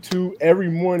MTV2 every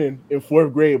morning in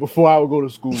 4th grade before I would go to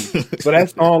school. So that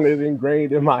song is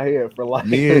ingrained in my head for life.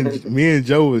 Me and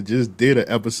Joe just did an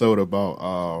episode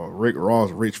about Rick Ross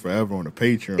Rich Forever on the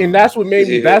Patreon. And that's what made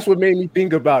me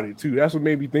think about it too. That's what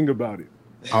made me think about it.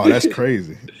 Oh, that's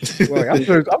crazy. Like I'm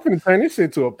gonna turn this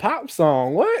into a pop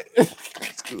song. What?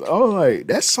 I was like,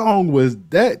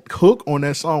 that hook on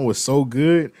that song was so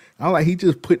good. I'm like, he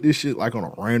just put this shit like on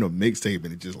a random mixtape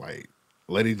and it just like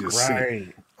let it just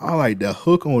sit. I like the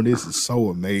hook on this is so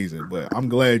amazing, but I'm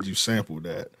glad you sampled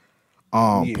that.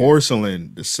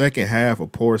 Porcelain, the second half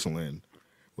of Porcelain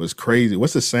was crazy.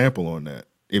 What's the sample on that,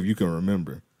 if you can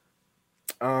remember?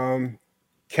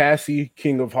 Cassie,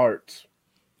 King of Hearts.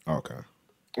 Okay.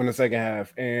 On the second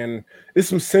half. And it's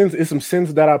some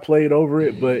synths that I played over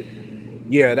it, but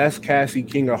yeah, that's Cassie,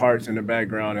 King of Hearts in the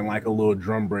background and like a little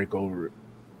drum break over it.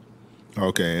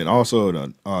 Okay, and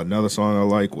also another song I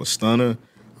like was Stunner.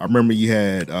 I remember you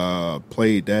had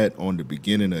played that on the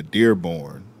beginning of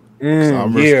Dearborn. I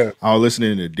was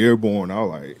listening to Dearborn.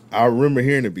 I remember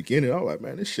hearing the beginning. I was like,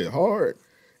 man, this shit hard.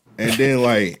 And then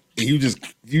like you just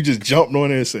jumped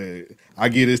on it and said, "I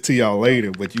get this to y'all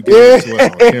later," but you gave it to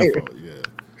us on Kinnfolk. Yeah.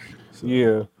 So,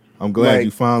 yeah. I'm glad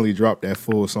you finally dropped that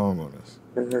full song on us.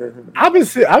 I've been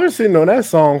sitting on that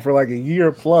song for like a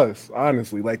year plus,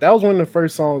 honestly. Like that was one of the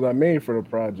first songs I made for the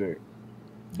project.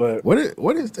 But what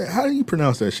is that? How do you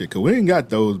pronounce that shit? Cause we ain't got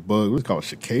those bugs. What's called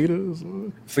cicadas?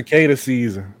 Cicada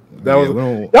season.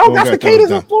 Y'all got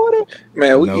cicadas in Florida?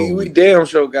 Man, we damn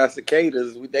sure got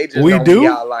cicadas. They just don't be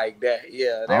out like that.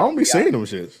 Yeah, I don't be seeing them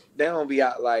shits. They don't be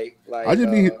out like. I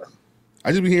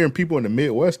just be hearing people in the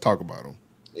Midwest talk about them.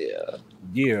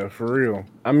 Yeah, for real.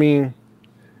 I mean,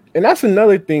 and that's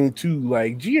another thing too.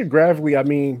 Like geographically, I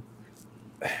mean,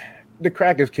 the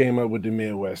crackers came up with the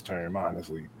Midwest term,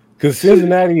 honestly, because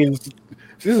Cincinnati is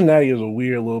a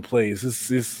weird little place.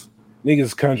 It's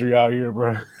niggas country out here,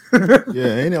 bro.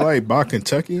 Yeah, ain't it like by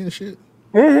Kentucky and shit?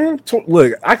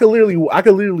 Look, I could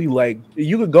literally like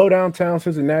you could go downtown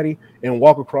Cincinnati and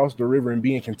walk across the river and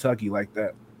be in Kentucky like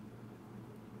that.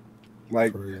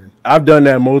 Like Crazy. I've done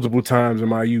that multiple times in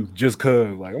my youth, just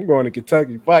cause like I'm going to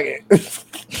Kentucky. Fuck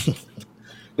it.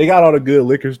 They got all the good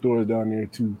liquor stores down there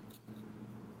too.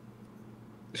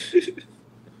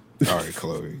 All right,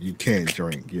 Chloe, you can't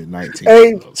drink. You're 19.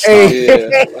 Hey, Stop.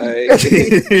 Yeah,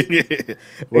 like,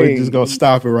 We're just gonna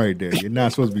stop it right there. You're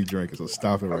not supposed to be drinking, so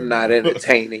stop it right I'm now. not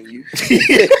entertaining you.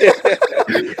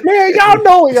 Man, y'all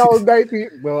know when y'all was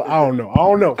 19. Well, I don't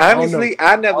know. Honestly,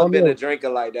 I never don't been know. a drinker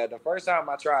like that. The first time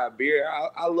I tried beer,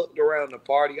 I looked around the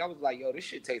party. I was like, yo, this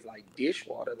shit tastes like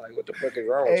dishwater. Like, what the fuck is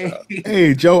wrong with y'all?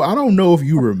 Hey, Joe, I don't know if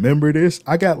you remember this.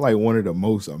 I got like one of the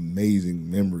most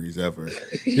amazing memories ever.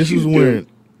 This was when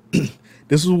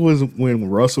when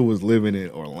Russell was living in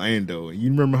Orlando. And you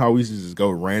remember how we used to just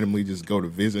randomly go to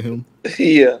visit him?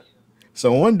 Yeah.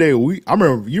 So one day you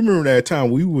remember that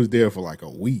time we was there for like a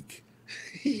week.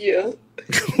 Yeah.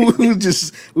 we was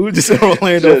just in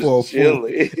Orlando for a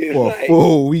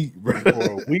full week, bro.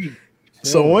 For a week.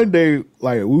 So one day,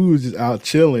 like we was just out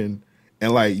chilling,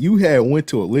 and like you had went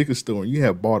to a liquor store and you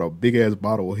had bought a big ass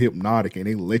bottle of Hypnotic, and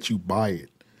they let you buy it.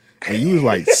 And you was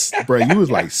like, bro, you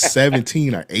was like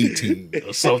 17 or 18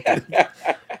 or something,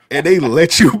 and they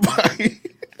let you buy it.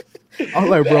 I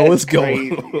was like, bro, what's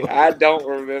going on? I don't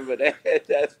remember that.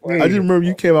 That's funny. I just remember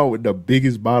you came out with the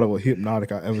biggest bottle of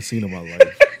Hypnotic I ever seen in my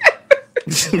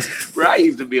life. Bro, I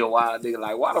used to be a wild nigga.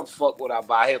 Like, why the fuck would I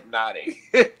buy Hypnotic?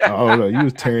 I don't know. You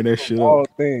was tearing that shit All up.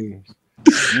 things.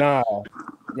 Nah,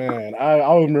 man.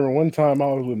 I remember one time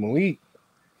I was with Malik.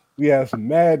 We had some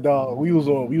Mad Dog. We was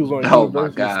on Oh my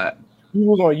god. We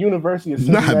was on University of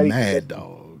Not Cincinnati. Mad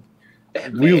Dog.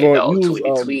 We was on.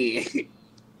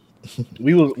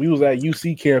 We was at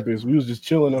UC campus. We was just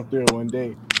chilling up there one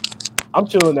day. I'm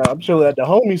chilling at the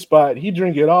homie spot. He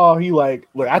drink it all. He like,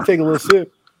 look, I take a little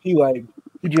sip. He drink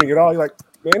it all. He like,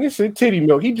 man, this is titty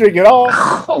milk. He drink it all.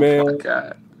 Oh man. my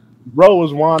god. Bro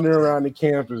was wandering around the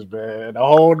campus, man, the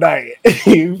whole night.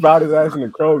 He brought his ass in the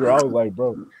Kroger. I was like,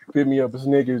 bro, pick me up a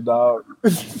Snickers, dog.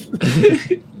 That's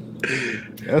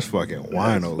fucking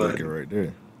wino liquor right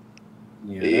there.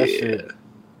 Yeah, that shit.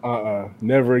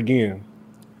 Never again.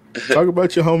 Talk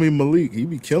about your homie Malik. He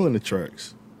be killing the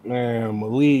tracks. Man,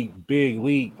 Malik, big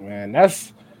leak, man.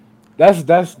 That's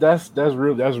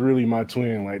really my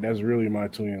twin. Like, that's really my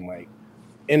twin. Like,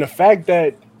 and the fact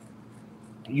that,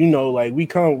 you know, like we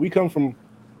come from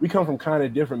kind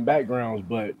of different backgrounds,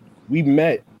 but we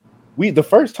met. The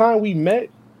first time we met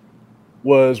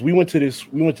was we went to this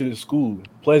school,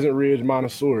 Pleasant Ridge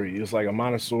Montessori. It's like a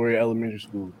Montessori elementary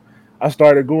school. I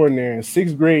started going there in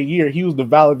 6th grade year. He was the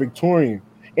valedictorian,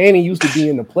 and he used to be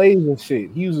in the plays and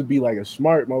shit. He used to be like a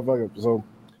smart motherfucker. So,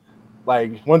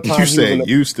 like one time, You said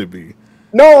used to be.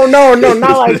 No, not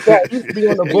like that. He used to be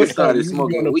on the He books. started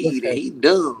smoking weed and he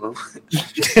dumb. He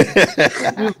used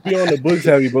to be on the books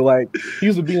heavy, but like he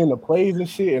used to be in the plays and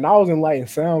shit. And I was in like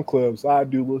sound clubs, so I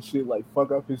do little shit like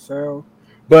fuck up his sound.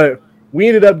 But we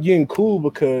ended up getting cool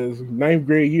because 9th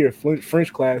grade year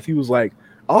French class, he was like,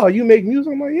 "Oh, you make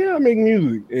music?" I'm like, "Yeah, I make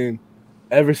music." And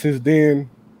ever since then,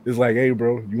 it's like, "Hey,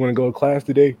 bro, you want to go to class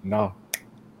today?" Nah.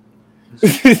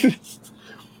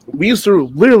 We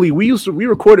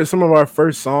recorded some of our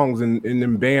first songs in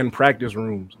them band practice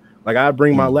rooms. Like, I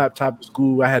bring my laptop to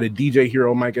school. I had a DJ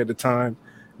Hero mic at the time.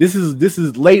 This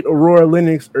is late Aurora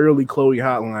Linux, early Chloe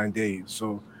Hotline days.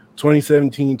 So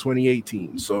 2017,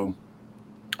 2018. So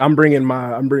I'm bringing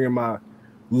my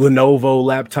Lenovo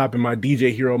laptop and my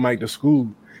DJ Hero mic to school.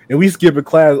 And we skip a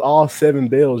class, all 7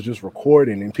 bells just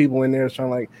recording, and people in there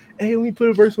trying like, "Hey, let me put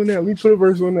a verse on that. Let me put a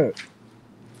verse on that."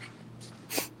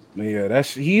 But yeah,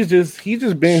 he's just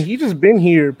been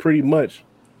here pretty much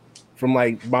from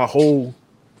like my whole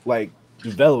like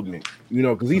development, you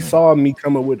know, because he saw me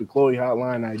come up with the Chloe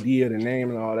Hotline idea, the name,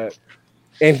 and all that.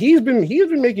 And he's been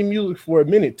making music for a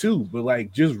minute too, but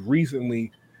like just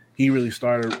recently, he really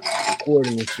started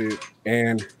recording and shit.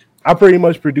 And I pretty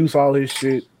much produce all his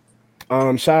shit.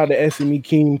 Shout out to SME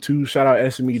King too. Shout out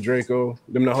SME Draco.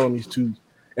 Them the homies too.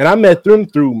 And I met them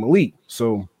through Malik.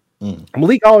 So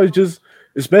Malik always just,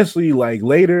 especially like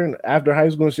later after high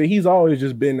school and shit, he's always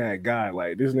just been that guy.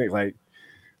 Like this nigga, like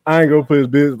I ain't gonna put his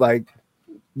business. Like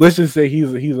let's just say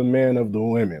he's a man of the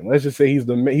women. Let's just say he's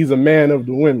a man of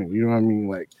the women. You know what I mean?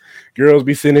 Like girls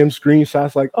be sending him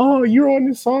screenshots like, "Oh, you're on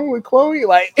this song with Chloe."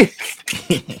 Like,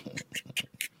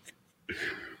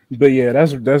 but yeah,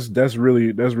 that's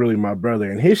really my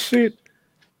brother, and his shit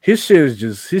is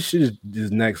just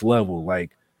next level.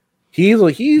 Like. He's a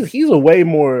way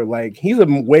more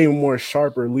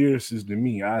sharper lyricist than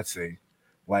me, I'd say.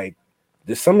 Like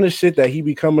some of the shit that he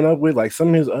be coming up with, like some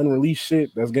of his unreleased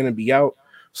shit that's gonna be out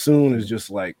soon, is just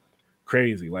like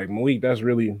crazy. Like Malik, that's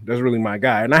really my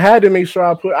guy. And I had to make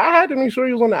sure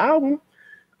he was on the album.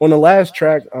 On the last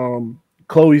track,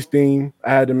 Chloe's theme,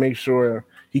 I had to make sure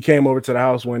he came over to the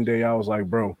house one day. I was like,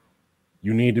 bro,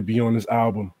 you need to be on this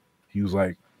album. He was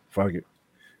like, fuck it.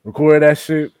 Recorded that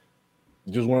shit,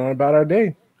 just went on about our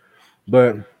day.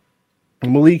 But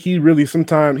Malik, he really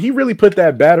put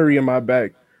that battery in my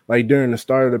back, like during the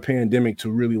start of the pandemic, to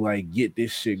really like get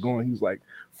this shit going. He's like,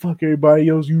 fuck everybody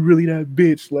else, you really that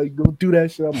bitch. Like, go do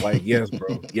that shit. I'm like, yes,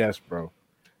 bro. Yes, bro.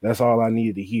 That's all I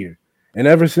needed to hear. And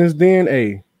ever since then,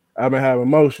 hey, I've been having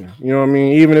motion. You know what I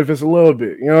mean? Even if it's a little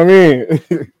bit. You know what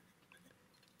I mean?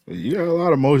 You got a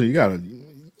lot of motion.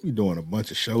 You doing a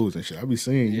bunch of shows and shit. I be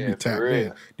seeing you be tapped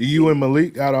in. Do you and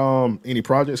Malik got any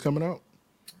projects coming out?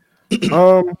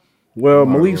 Well,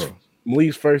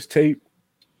 Malik's first tape.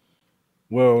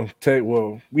 Well,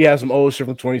 we had some old shit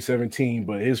from 2017,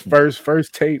 but his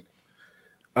first tape,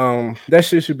 that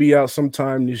shit should be out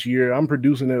sometime this year. I'm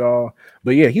producing it all.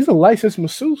 But yeah, he's a licensed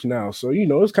masseuse now, so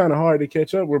it's kind of hard to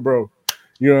catch up with, bro.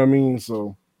 You know what I mean?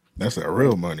 So that's that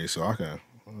real money, so I can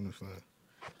understand.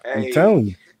 Hey, I'm telling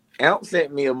you. Amp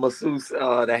sent me a masseuse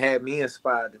that had me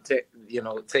inspired to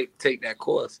take that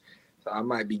course. So I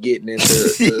might be getting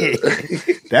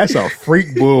into That's a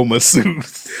freak bull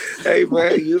masseuse. Hey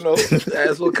man,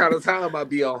 that's what kind of time I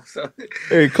be on. So.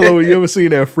 Hey Chloe, you ever seen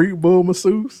that freak bull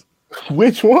masseuse?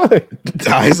 Which one?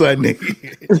 He's like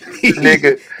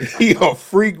nigga. He a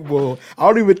freak bull. I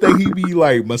don't even think he be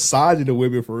like massaging the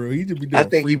women for real. He just be doing I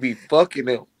think he be fucking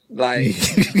them. Like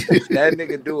that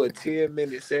nigga do a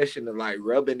 10-minute session of like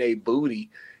rubbing a booty,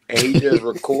 and he just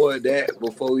record that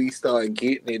before he start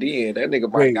getting it in. That nigga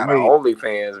might got an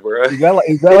OnlyFans, bro. Is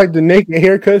that like the naked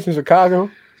haircuts in Chicago?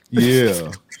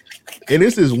 Yeah. And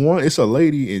it's a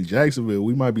lady in Jacksonville.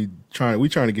 We trying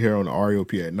to get her on the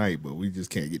REOP at night, but we just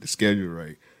can't get the schedule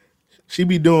right. She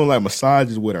be doing like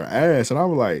massages with her ass, and I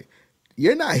was like,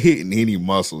 you're not hitting any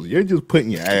muscles. You're just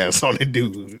putting your ass on the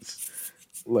dudes.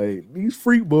 Like these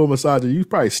freak bull massages, you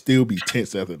probably still be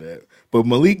tense after that. But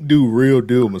Malik do real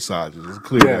deal massages. It's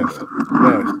clear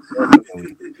that.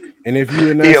 And if you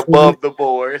in that above the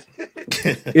board,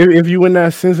 if you in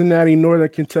that Cincinnati, Northern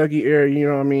Kentucky area, you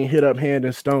know what I mean, hit up Hand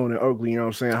and Stone in Oakley. You know what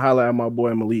I'm saying? Holla at my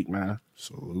boy Malik, man.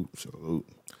 Salute.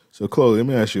 So, Chloe, let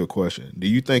me ask you a question. Do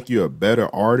you think you're a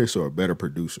better artist or a better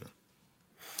producer?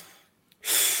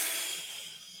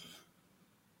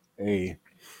 Hey,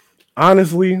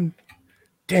 honestly,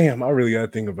 damn, I really gotta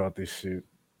think about this shit.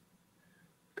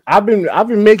 I've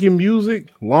been making music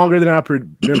longer than I've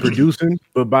been producing,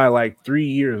 but by like 3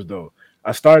 years though.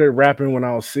 I started rapping when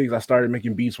I was 6. I started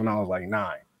making beats when I was like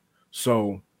 9.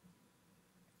 So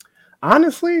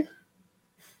honestly,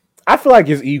 I feel like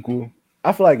it's equal.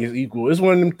 It's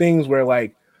one of them things where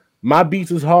like my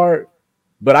beats is hard,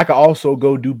 but I could also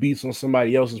go do beats on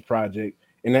somebody else's project,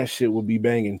 and that shit will be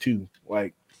banging too.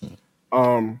 Like,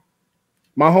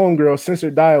 my homegirl,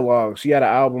 Censored Dialogue, she had an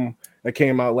album that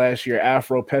came out last year,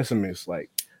 Afro Pessimist. Like,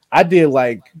 I did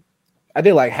like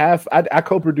half. I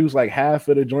co-produced like half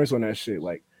of the joints on that shit.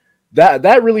 Like,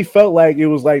 that really felt like it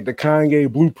was like the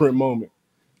Kanye Blueprint moment,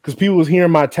 because people was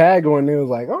hearing my tag on there, was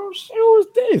like, oh shit, who is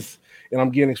this? And I'm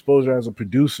getting exposure as a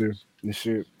producer and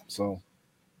shit. So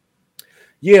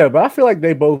yeah, but I feel like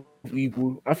they both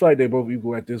equal.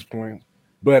 At this point.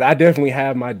 But I definitely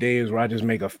have my days where I just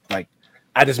make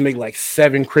like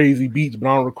 7 crazy beats, but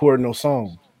I don't record no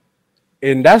songs.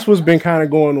 And that's what's been kind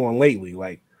of going on lately.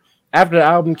 Like, after the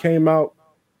album came out,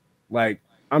 like,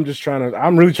 I'm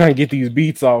really trying to get these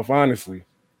beats off, honestly.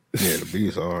 Yeah, the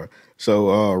beats are.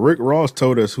 So Rick Ross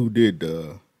told us who did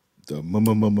the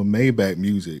Maybach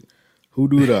music. Who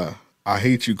do the I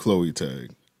Hate You Chloe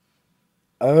tag?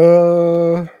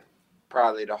 Probably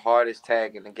the hardest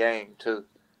tag in the game too.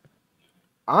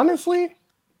 Honestly,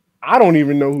 I don't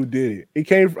even know who did it. It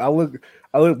came from, I looked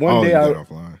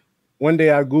one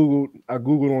day I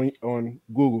googled on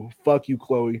Google, fuck you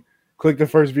Chloe. Click the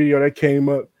first video that came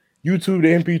up. YouTube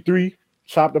the MP3,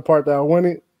 chopped the part that I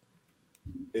wanted.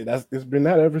 It's been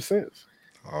that ever since.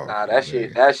 Oh, that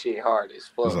shit hard as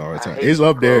fuck. It's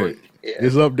up there. Yeah.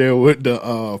 It's up there with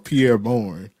the Pierre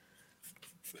Bourne.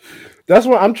 That's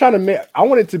what I'm trying to make. I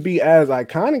want it to be as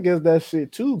iconic as that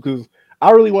shit too, because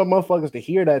I really want motherfuckers to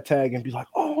hear that tag and be like,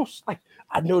 oh, like,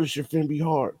 I noticed your finna be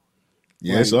hard.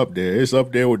 Yeah, like, it's up there. It's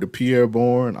up there with the Pierre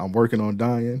Bourne. I'm working on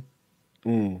dying.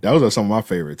 Those are some of my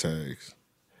favorite tags.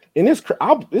 And it's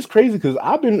crazy because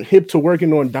I've been hip to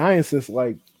working on dying since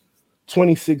like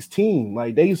 2016.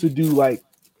 Like, they used to do like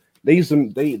they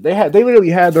literally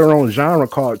had their own genre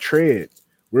called tread,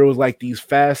 where it was like these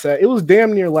fast. It was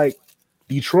damn near like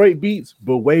Detroit beats,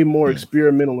 but way more Hmm.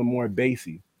 experimental and more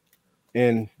bassy.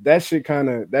 And that shit kind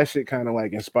of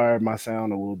like inspired my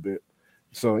sound a little bit.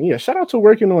 So yeah, shout out to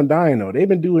working on Dying though. They've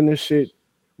been doing this shit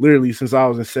literally since I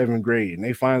was in seventh grade, and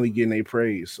they finally getting their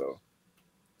praise. So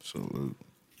Salute.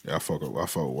 Yeah, I fuck with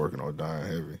working on dying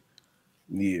heavy.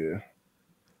 yeah.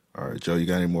 All right, Joe, you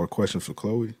got any more questions for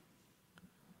Chloe?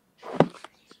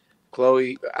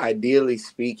 Chloe, ideally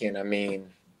speaking, I mean,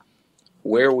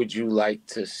 where would you like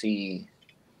to see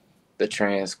the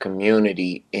trans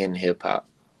community in hip hop?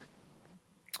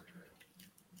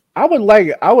 I would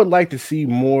like to see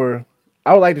more.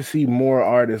 I would like to see more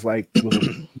artists like with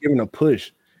a giving a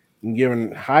push and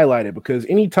giving highlighted, because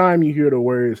anytime you hear the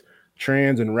words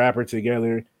trans and rapper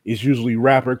together, it's usually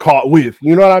rapper caught with.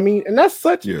 You know what I mean? Yeah. And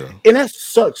that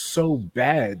sucks so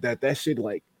bad that shit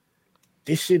like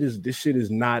this shit is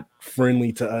not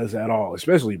friendly to us at all,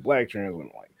 especially black trans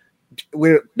women. Like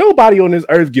where nobody on this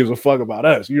earth gives a fuck about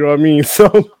us. You know what I mean?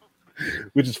 So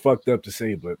which is fucked up to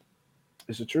say, but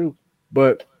it's the truth.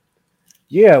 But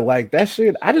yeah, like that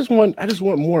shit. I just want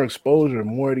more exposure,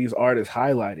 more of these artists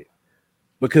highlighted.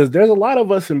 Because there's a lot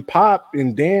of us in pop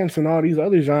and dance and all these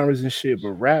other genres and shit,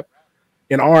 but rap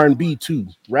and R&B too.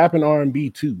 Rap and R&B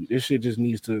too. This shit just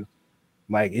needs to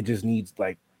like it just needs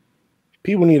like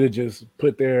people need to just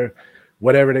put their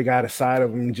whatever they got aside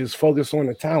of them and just focus on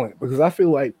the talent. Because I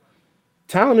feel like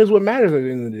talent is what matters at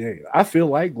the end of the day. I feel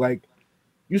like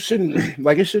you shouldn't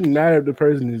like it shouldn't matter if the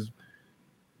person is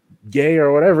gay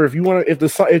or whatever. If you want to,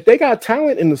 if they got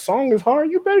talent and the song is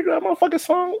hard, you better do that motherfucking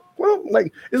song. Well,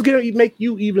 like it's gonna make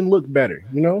you even look better,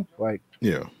 you know. Like,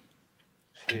 Yeah.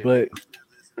 Shit. but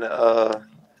Uh,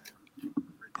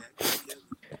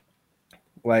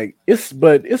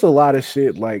 it's a lot of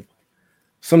shit. Like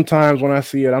sometimes when I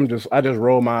see it, I just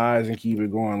roll my eyes and keep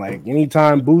it going. Like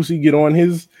anytime Boosie get on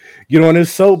his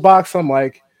soapbox, I'm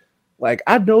like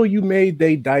I know you made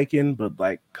they Dyken, but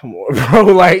like come on,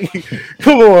 bro. Like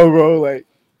come on, bro. Like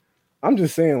I'm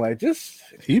just saying, like just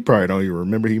He probably don't even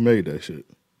remember he made that shit.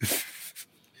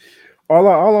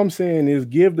 all I'm saying is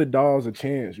give the dolls a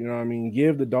chance. You know what I mean?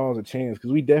 Give the dolls a chance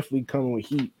because we definitely coming with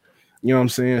heat. You know what I'm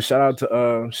saying? Shout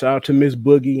out to Miss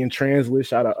Boogie and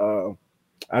Translit.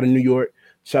 Out of New York.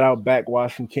 Shout out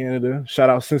Backwash from Canada. Shout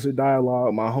out Censored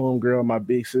Dialogue, my homegirl, my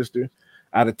big sister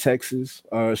out of Texas.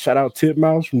 Shout out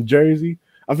Titmouse from Jersey.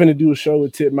 I'm finna do a show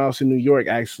with Titmouse in New York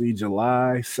actually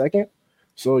July 2nd.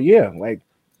 So yeah,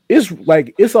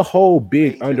 it's a whole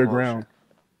big major motion. underground.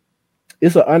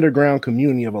 It's an underground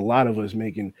community of a lot of us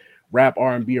making rap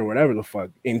R&B or whatever the fuck.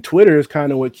 And Twitter is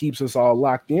kind of what keeps us all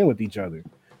locked in with each other.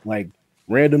 Like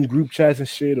random group chats and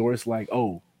shit, or it's like,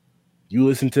 oh, you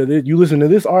listen to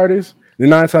this artist, then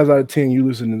 9 times out of 10 you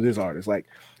listen to this artist. Like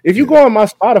if you Yeah. go on my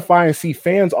Spotify and see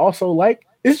fans also like,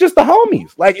 it's just the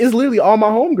homies. Like it's literally all my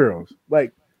homegirls.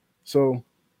 Like so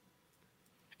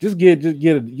just give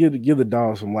the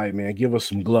dog some light, man. Give us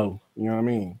some glow. You know what I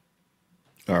mean?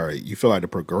 All right. You feel like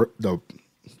the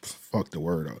fuck the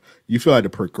word out. You feel like the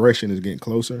progression is getting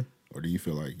closer, or do you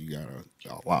feel like you got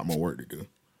a lot more work to do?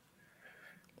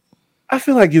 I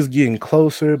feel like it's getting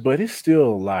closer, but it's still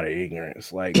a lot of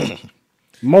ignorance. Like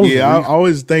most Yeah, I recent,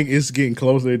 always think it's getting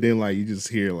closer. Then like you just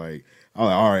hear like, oh,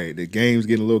 all right, the game's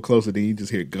getting a little closer. Then you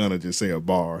just hear Gunna just say a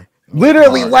bar. I'm like,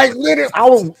 literally, all right, like literally,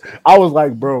 I was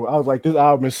like, bro, I was like, this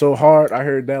album is so hard. I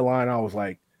heard that line, I was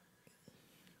like,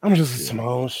 I'm just yeah, some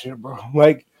own shit, bro.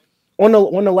 Like on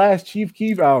the last Chief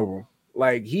Keef album,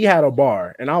 like he had a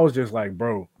bar, and I was just like,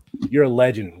 bro, you're a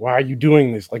legend. Why are you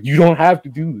doing this? Like you don't have to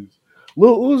do this.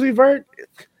 Lil Uzi Vert,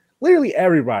 literally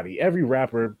everybody, every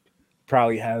rapper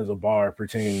probably has a bar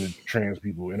pertaining to trans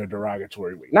people in a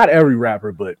derogatory way. Not every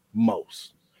rapper, but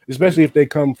most. Especially yeah. if they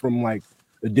come from like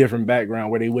a different background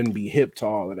where they wouldn't be hip to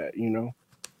all of that, you know?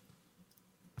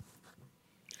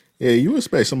 Yeah, you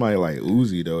expect somebody like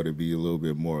Uzi though to be a little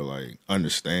bit more like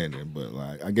understanding, but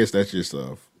like I guess that's just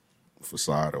a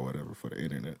facade or whatever for the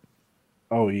internet.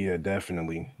 Oh yeah,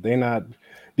 definitely. They not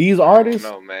these I don't artists,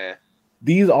 know, man.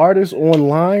 these artists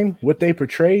online, what they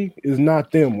portray is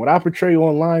not them. What I portray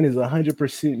online is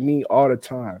 100% me all the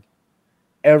time.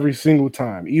 Every single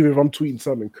time. Even if I'm tweeting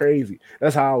something crazy.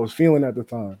 That's how I was feeling at the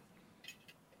time.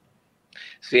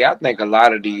 See, I think a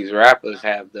lot of these rappers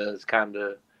have those kind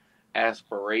of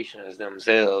aspirations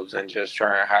themselves and just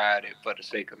try and hide it for the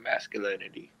sake of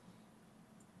masculinity.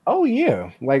 Oh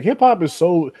yeah, like hip hop. I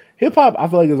feel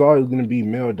like it's always gonna be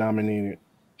male dominated,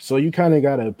 so you kind of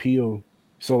gotta appeal.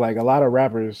 So like a lot of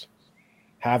rappers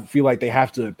have feel like they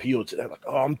have to appeal to that. Like,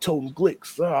 oh, I'm toting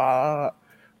glicks,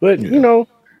 but you Yeah, know,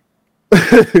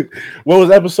 what was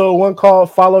episode one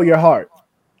called? Follow your heart.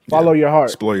 Follow your heart.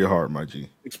 Explore your heart, my G.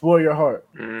 Explore your heart.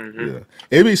 Mm-hmm. Yeah.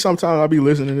 It be sometimes I be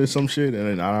listening to some shit and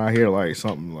then I hear like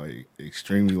something like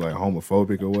extremely like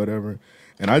homophobic or whatever.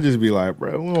 And I just be like,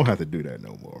 bro, we don't have to do that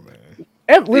no more, man.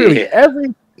 Literally,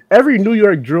 every New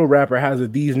York drill rapper has a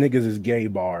 "these niggas is gay"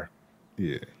 bar.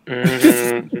 Yeah.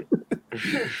 Mm-hmm.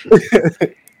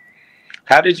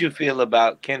 How did you feel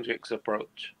about Kendrick's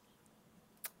approach?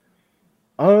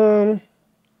 I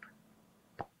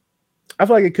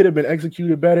feel like it could have been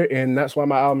executed better, and that's why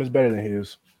my album is better than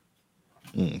his.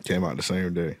 Came out the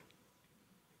same day.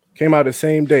 Came out the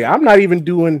same day. I'm not even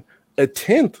doing a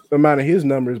 10th amount of his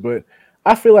numbers, but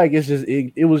I feel like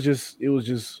it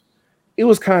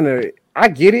was kind of, I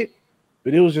get it,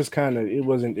 but it was just kind of, it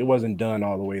wasn't done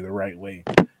all the way the right way.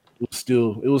 It was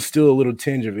still a little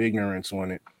tinge of ignorance on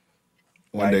it.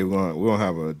 One day we're gonna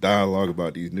have a dialogue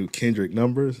about these new Kendrick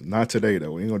numbers. Not today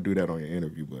though. We ain't gonna do that on your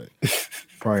interview, but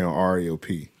probably on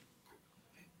RAOP.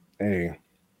 Hey,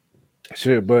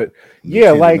 shit, but New yeah,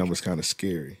 Kendrick like numbers kind of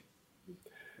scary.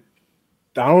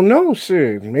 I don't know,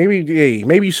 shit. Maybe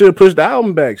you should have pushed the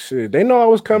album back. Shit, they know I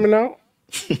was coming out.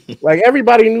 Like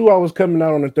everybody knew I was coming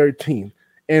out on the 13th.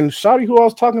 And Shawty, who I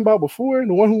was talking about before,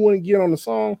 the one who wouldn't get on the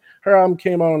song, her album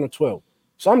came out on the 12th.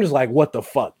 So I'm just like, what the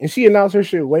fuck? And she announced her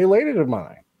shit way later than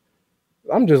mine.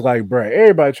 I'm just like, bruh,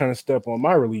 everybody trying to step on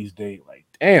my release date. Like,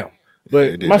 damn.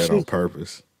 But they did that on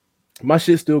purpose. My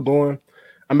shit's still going.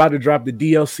 I'm about to drop the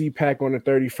DLC pack on the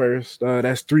 31st.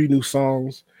 That's 3 new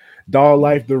songs. Dog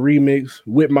Life, the remix,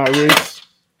 Whip My Wrist,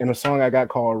 and a song I got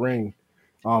called Ring.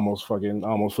 I almost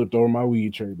flipped over my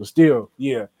weed tray, but still,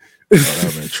 yeah. That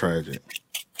would have been tragic.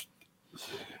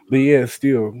 But yeah,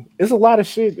 still, it's a lot of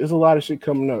shit. There's a lot of shit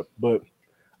coming up. But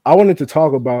I wanted to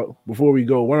talk about, before we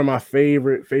go, one of my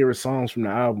favorite songs from the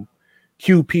album,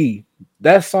 QP.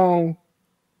 That song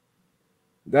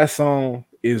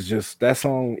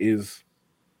is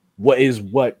what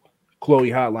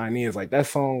Chloe Hotline is. Like, that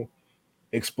song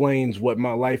explains what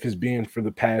my life has been for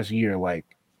the past year. Like,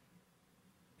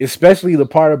 especially the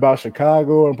part about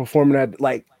Chicago and performing at,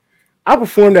 like, I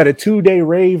performed at a 2-day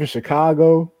rave in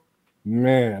Chicago.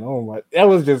 Man, oh my, that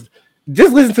was just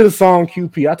listen to the song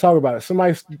QP. I talk about it.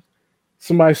 Somebody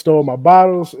stole my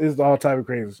bottles. It's all type of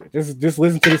crazy shit. Just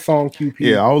listen to the song QP.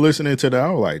 Yeah, I was listening to that.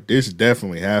 I was like, this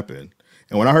definitely happened.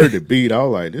 And when I heard the beat, I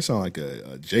was like, this sounds like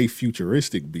a J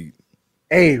Futuristic beat.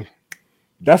 Hey,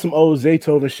 that's some old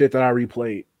Zaytoven shit that I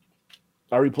replayed.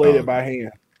 I replayed it by hand.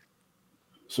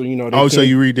 So, you know. So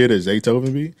you redid a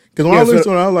Zaytoven beat? Because when I listened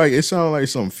to it, I was like, it sounded like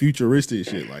some futuristic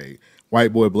shit, like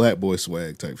white boy, black boy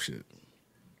swag type shit.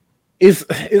 It's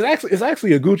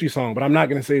actually a Gucci song, but I'm not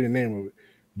gonna say the name of it.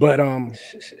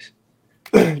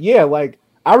 But yeah, like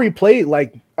I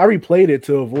replayed it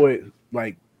to avoid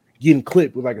like getting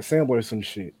clipped with like a sample or some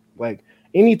shit. Like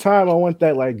anytime I want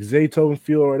that like Zaytoven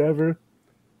feel or whatever,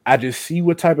 I just see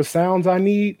what type of sounds I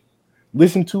need,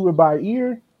 listen to it by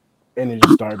ear, and then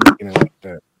just start making it like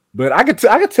that. But I could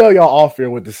tell y'all off here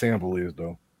what the sample is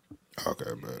though. Okay,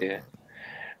 man. Yeah.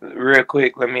 Real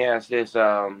quick, let me ask this: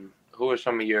 who are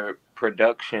some of your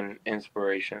production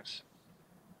inspirations?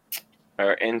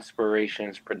 Or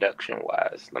inspirations production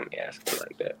wise? Let me ask it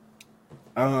like that.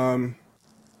 Let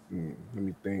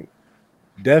me think.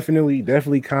 Definitely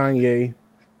Kanye.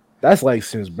 That's like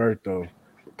since birth though.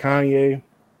 Kanye,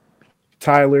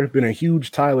 Tyler, been a huge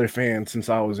Tyler fan since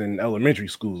I was in elementary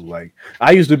school. Like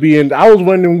I was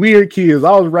one of them weird kids.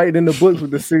 I was writing in the books with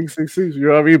the 666, you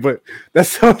know what I mean? But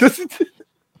that's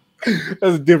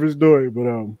a different story.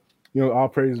 But you know, all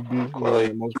praise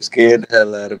be. Most scared the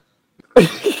hell out of.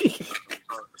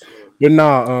 But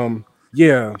nah,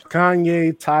 yeah,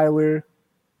 Kanye, Tyler,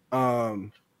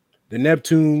 the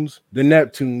Neptunes,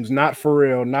 not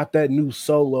Pharrell, not that new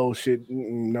solo shit.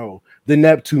 No, the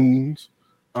Neptunes.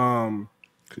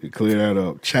 Clear that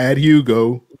up. Chad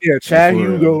Hugo. Yeah, Chad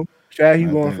Hugo and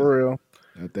Pharrell.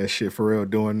 Not that shit Pharrell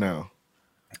doing now.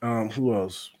 Who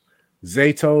else?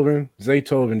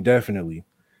 Zaytoven definitely.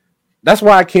 That's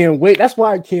why I can't wait. That's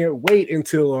why I can't wait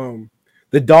until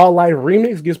the Dog Life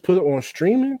remix gets put on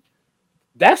streaming.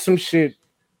 That's some shit.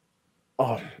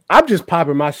 Oh, I'm just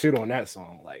popping my shit on that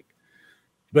song. Like,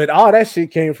 but all that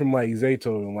shit came from like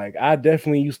Zaytoven. Like, I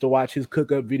definitely used to watch his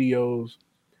cookup videos,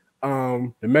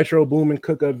 the Metro Boomin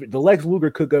cookup, the Lex Luger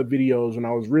cookup videos when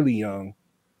I was really young.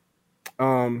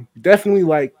 Definitely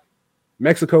like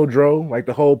Mexico Dro, like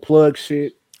the whole plug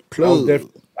shit. Because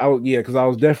I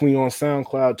was definitely on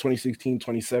SoundCloud 2016,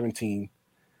 2017.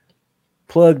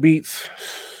 Plug beats.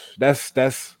 That's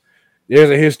there's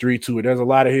a history to it. There's a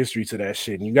lot of history to that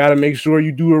shit. And you gotta make sure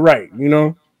you do it right, you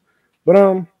know?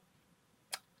 But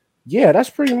yeah, that's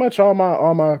pretty much all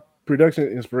my production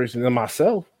inspirations and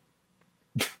myself.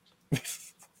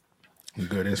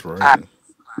 Good I, inspiration.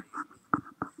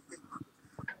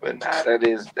 but nah, that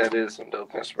is some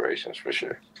dope inspirations for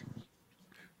sure.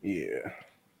 Yeah.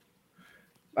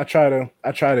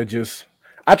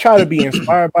 I try to be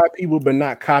inspired by people, but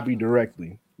not copy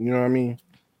directly. You know what I mean?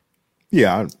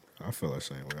 Yeah, I feel the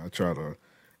same way. I try to.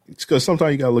 It's because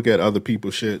sometimes you gotta look at other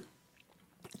people's shit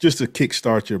just to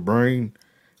kickstart your brain,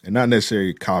 and not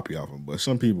necessarily copy off them. But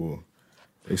some people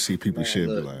they see people's Man, shit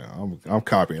and be look, like, I'm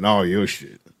copying all your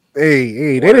shit.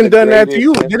 Hey, they one of didn't the done that to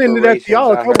you. greatest They didn't do that to inspirations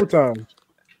y'all a I couple heard, times.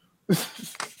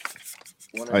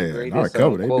 one Oh of the yeah, not a greatest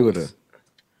couple. They do it. quotes.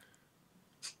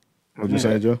 My What you bad.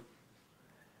 saying, Joe?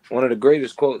 One of the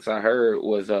greatest quotes I heard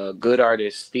was "Good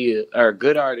artists steal, or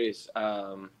good artists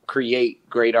create,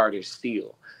 great artists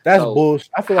steal." That's So bullshit.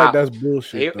 I feel like how? that's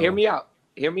bullshit Hear though. me out.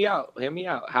 Hear me out. Hear me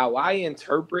out. How I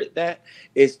interpret that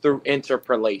is through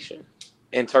interpolation.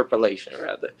 Interpolation,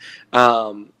 rather.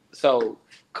 So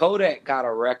Kodak got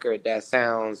a record that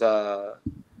sounds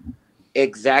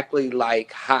exactly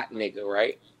like "Hot Nigga,"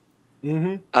 right?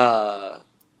 Mm-hmm. Uh,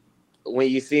 when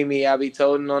you see me, I be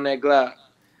toting on that Glock.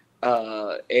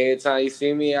 Every time you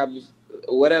see me, I be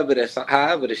whatever the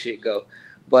however the shit go.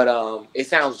 But it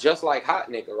sounds just like Hot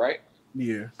Nigga, right?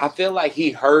 Yeah. I feel like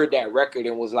he heard that record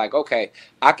and was like, okay,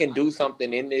 I can do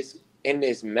something in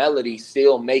this melody,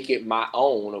 still make it my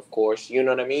own, of course, you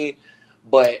know what I mean?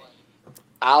 But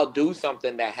I'll do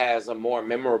something that has a more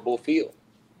memorable feel.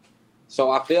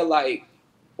 So I feel like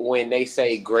when they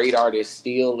say great artists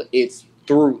steal, it's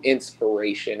through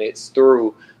inspiration. It's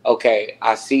through okay,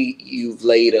 I see you've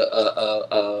laid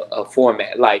a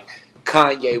format like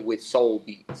Kanye with soul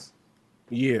beats.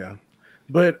 Yeah.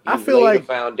 But I You've feel laid a like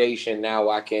foundation. Now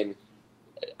I can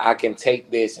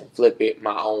take this and flip it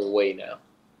my own way now.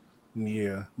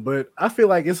 yeah, but I feel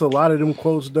like it's a lot of them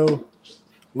quotes though.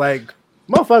 Like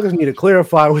motherfuckers need to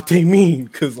clarify what they mean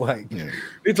because like Yeah,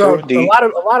 it's True, deep.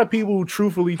 a lot of people who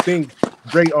truthfully think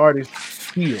great artists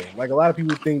steal. Like a lot of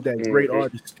people think that great Hmm.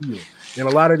 artists steal, and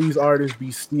a lot of these artists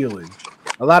be stealing.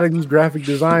 A lot of these graphic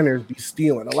designers be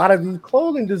stealing. A lot of these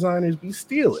clothing designers be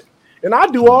stealing, and I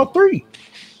do all three.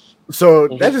 So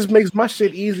that Hmm. just makes my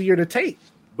shit easier to take.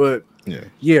 But yeah.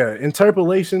 yeah,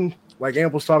 interpolation, like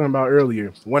Amp was talking about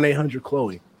earlier, 1-800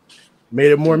 Chloe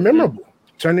made it more Hmm. memorable,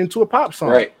 turned into a pop song.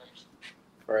 Right.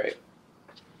 Right.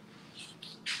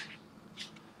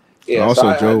 Yeah. So Also,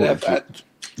 I, I, Joe, def- I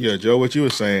yeah, Joe, what you were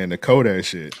saying, the Kodak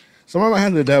shit. Somebody might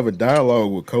have to have a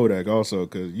dialogue with Kodak also,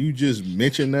 because you just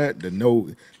mentioned that to know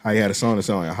how he had a song that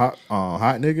sounded like hot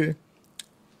nigga.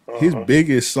 His uh-huh.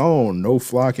 biggest song, No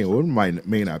Flocking, well, it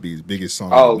may not be his biggest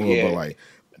song in the Oh world, but yeah, like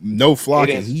No it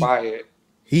Flocking, inspired.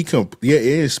 yeah,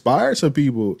 it inspired some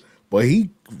people, but he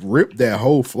ripped that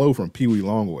whole flow from Pee Wee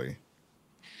Longway.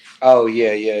 Oh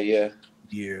yeah, yeah, yeah.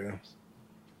 Yeah.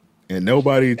 And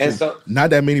nobody, And so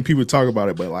not that many people talk about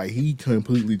it, but like he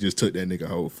completely just took that nigga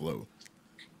whole flow.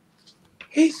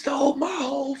 he stole my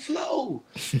whole flow.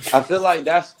 I feel like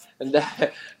that's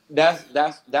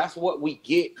what we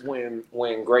get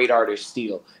when great artists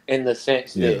steal. In the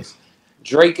sense Yeah. this,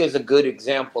 Drake is a good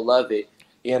example of it.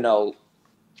 You know,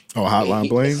 Oh, Hotline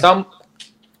Bling some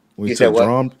when he you said took what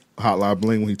drum. Hotline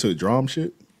Bling when he took drum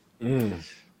shit. Mm.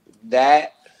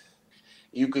 that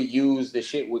you could use the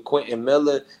shit with Quentin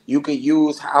Miller. You could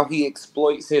use how he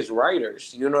exploits his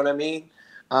writers. You know what I mean?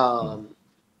 Mm. Um,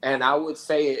 and I would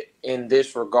say it in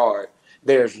this regard: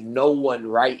 there's no one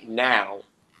right now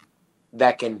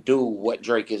that can do what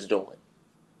Drake is doing.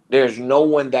 There's no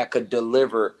one that could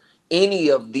deliver any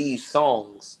of these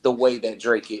songs the way that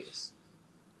Drake is.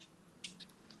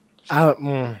 I,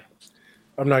 mm,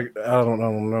 I'm not. I don't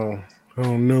know. I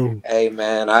don't know. Hey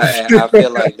man, I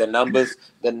feel like the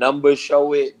numbers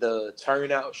show it, the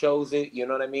turnout shows it. You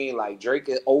know what I mean? Like Drake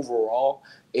overall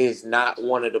is not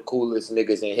one of the coolest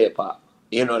niggas in hip hop.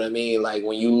 You know what I mean? Like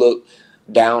when you look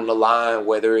down the line,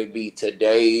 whether it be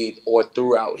today or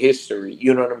throughout history,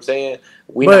 you know what I'm saying?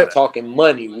 We But not talking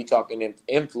money, we talking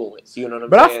influence. You know what I'm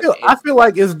but saying? I And feel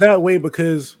like it's that way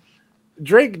because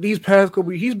Drake these past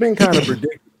couple he's been kind of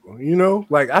predictable. You know,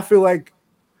 like I feel like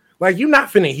you're not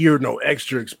finna hear no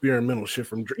extra experimental shit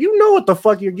from Drake. You know what the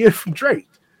fuck you're getting from Drake.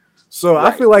 So I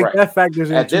right, feel like right. that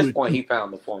factors At into this it point, too. he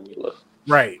found the formula.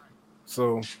 Right.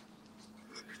 So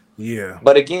yeah.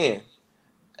 But again,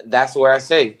 that's where I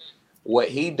say what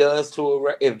he does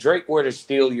to if Drake were to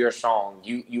steal your song,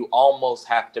 you almost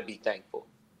have to be thankful.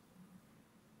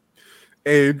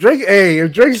 Hey,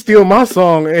 if Drake steal my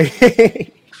song,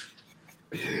 hey,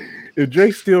 if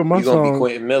Drake steal my You're gonna be song,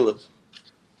 Quentin Miller,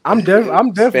 I'm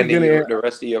definitely spending gonna the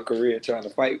rest of your career trying to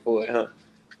fight for it, huh?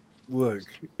 Look,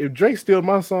 if Drake steals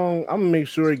my song, I'm gonna make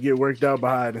sure it get worked out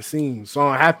behind the scenes, so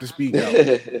I don't have to speak out.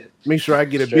 Make sure I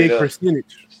get a Straight big up.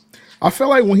 percentage. I feel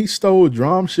like when he stole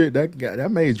drum shit,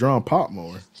 that made drum pop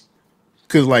more.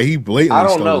 Cause like he I blatantly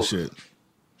don't stole know. shit.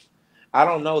 I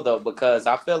don't know though because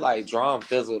I feel like Drum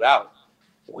fizzled out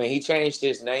when he changed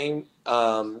his name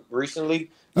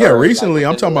recently Yeah, or like recently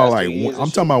I'm within the talking about last like 2 years and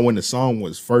I'm talking shit. about when the song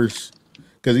was first.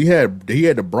 Cause he had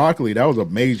the broccoli. That was a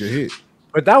major hit.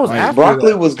 But that was Like after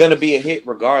Broccoli that. was gonna be a hit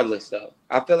regardless though.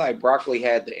 I feel like Broccoli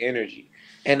had the energy.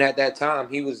 And at that time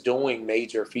he was doing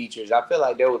major features. I feel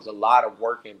like there was a lot of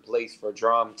work in place for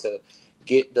Drum to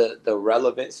get the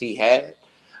relevance he had.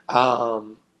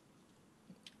 Um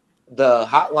the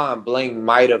Hotline Bling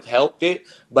might have helped it,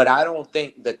 but I don't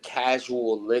think the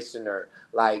casual listener,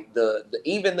 like the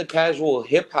even the casual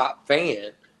hip hop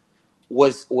fan,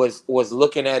 was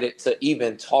looking at it to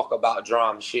even talk about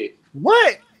drum shit.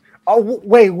 What? Oh,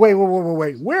 wait.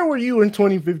 Where were you in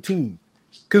 2015?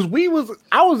 Because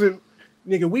I was in,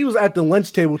 nigga, we was at the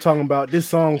lunch table talking about this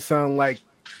song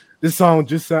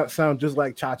just sound just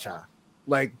like Cha Cha.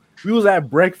 Like we was at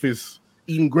breakfast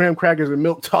eating graham crackers and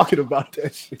milk talking about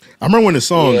that shit. I remember when the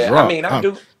song Yeah, I dropped. mean, I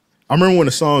do. I remember when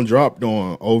the song dropped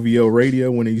on OVO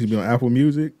radio when it used to be on Apple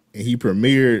Music, and he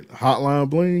premiered Hotline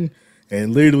Bling,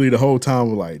 and literally the whole time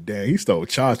was like, "Damn, he stole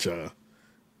Cha Cha."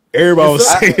 Everybody was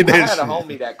It's saying I that had a shit.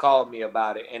 homie that called me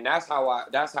about it, and that's how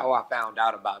I found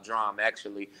out about drum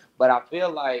actually. But I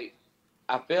feel like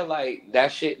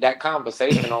that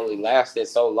conversation only lasted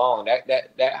so long.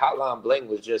 That Hotline Bling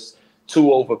was just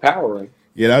too overpowering.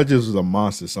 Yeah, that just was a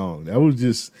monster song. That was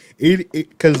just it.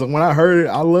 Because when I heard it,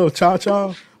 I love Cha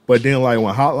Cha, but then like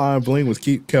when Hotline Bling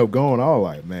kept going, I was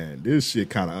like, man, this shit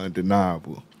kind of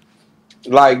undeniable.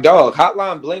 Like, dog,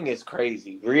 Hotline Bling is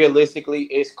crazy. Realistically,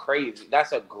 it's crazy.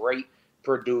 That's a great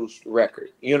produced record.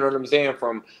 You know what I'm saying?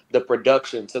 From the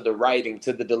production to the writing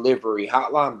to the delivery,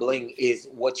 Hotline Bling is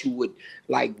what you would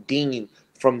like deem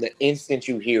from the instant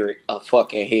you hear it a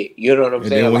fucking hit. You know what I'm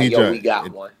And then saying? when Like, he yo, we dropped,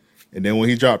 got one. and then when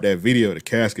he dropped that video, the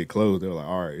casket closed. They were like,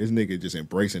 all right, this nigga just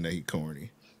embracing that he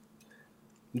corny,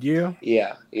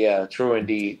 Yeah. Yeah, true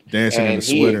indeed. dancing in the And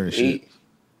sweater and shit. he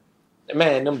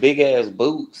man, them big ass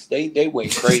boots, they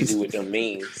went crazy with them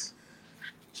memes.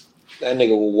 That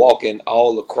nigga was walking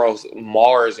all across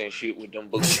Mars and shit with them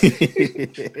boots.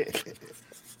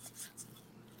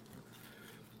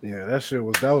 Yeah,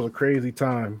 that was a crazy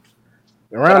time.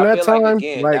 But Around I that feel like time,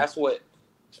 again, like that's what.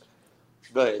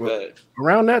 Go ahead, go ahead.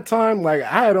 around that time, like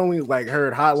I had only like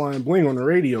heard Hotline Bling on the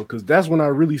radio because that's when I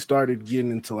really started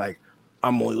getting into like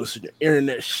I'm only listening to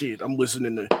internet shit. I'm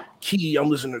listening to Key. I'm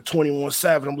listening to 21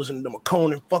 Savage. I'm listening to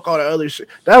McCone. Fuck all that other shit.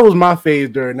 That was my phase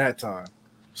during that time.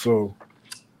 So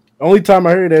the only time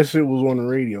I heard that shit was on the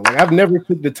radio. Like I've never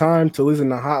took the time to listen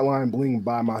to Hotline Bling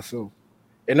by myself,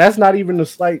 and that's not even a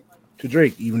slight to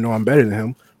Drake, even though I'm better than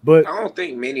him. But I don't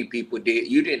think many people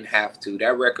did. You didn't have to.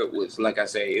 That record was, like I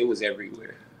say, it was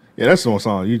everywhere. Yeah, that's one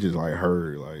song you just like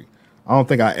heard. Like I don't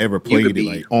think I ever You could played it be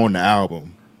like on the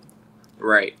album.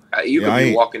 right. You Yeah, could I be ain't.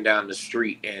 walking down the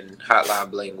street and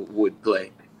Hotline Bling would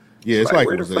play. Yeah, It's it's like, like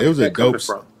where the it fuck was is a that dope. coming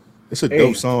from? It's a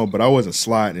dope hey, song, but I wasn't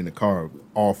sliding in the car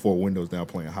all four windows down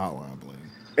playing Hotline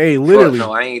hey, Fuck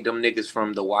no, literally, I ain't them niggas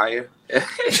from The Wire.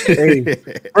 hey,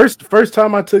 Bling. first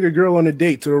time I took a girl on a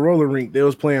date to the roller rink, they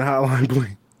was playing Hotline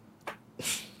Bling.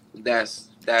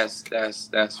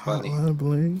 That's funny. Hotline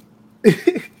Bling.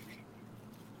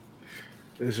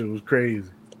 This shit was crazy.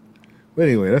 But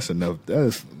anyway, that's enough.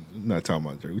 That's not talking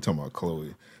about Drake. We talking about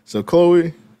Chloe. So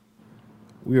Chloe,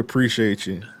 we appreciate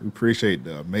you. We appreciate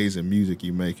the amazing music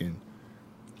you making.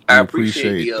 I We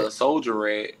appreciate appreciate. the Soldier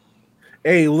Red.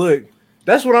 Hey, look,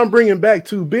 that's what I'm bringing back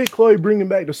too. Big Chloe bringing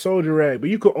back the soldier rag, but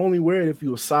you could only wear it if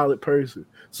you're a solid person.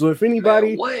 So if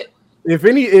Man, anybody, what? if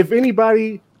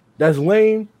anybody that's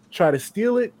lame try to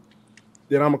steal it,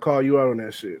 then I'm gonna call you out on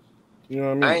that shit. You know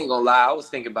what I I mean? ain't gonna lie, I was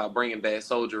thinking about bringing back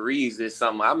Soldier Reeves this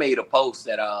summer. I made a post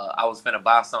that I was finna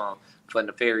buy some for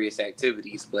nefarious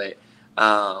activities, but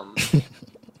um,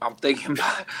 I'm thinking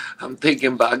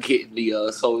about getting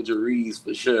the Soldier Reeves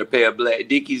for sure. A pair of black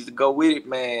dickies to go with it,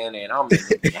 man, and I'm in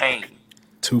the game.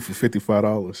 2 for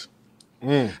 $55.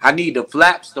 I need the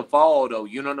flaps to fall though.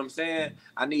 You know what I'm saying?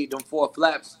 I need them four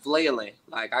flaps flailing.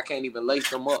 Like I can't even lace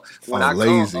them up when Oh, I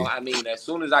come. lazy. I mean, as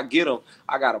soon as I get them,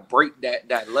 I gotta break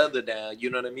that leather down. You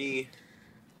know what I mean?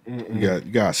 You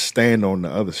got to stand on the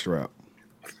other strap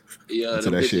Yeah,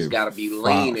 until them that bitches shit gotta be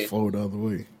leaning. fold the other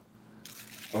way.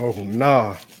 Oh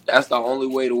nah. That's the only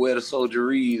way to wear the Soldier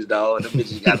Reeves, dog. Them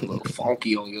bitches got a little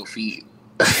funky on your feet.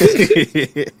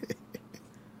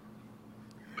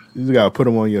 You just gotta put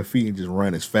them on your feet and just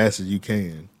run as fast as you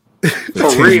can. For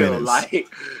real, minutes. Like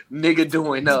nigga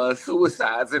doing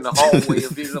suicides in the hallway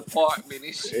of his apartment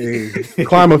and shit. Hey,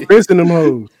 climb a fence in them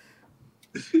hoes.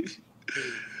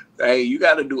 Hey, you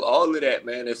got to do all of that,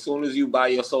 man. As soon as you buy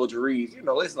your soldieries,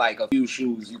 it's like a few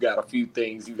shoes. You got a few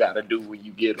things you got to do when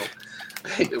you get them.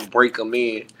 Break them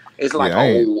in. It's like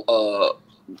an old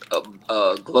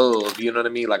glove. You know what I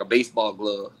mean? Like a baseball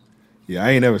glove. Yeah,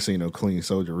 I ain't never seen no clean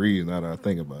soldieries. Now that I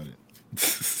think about it.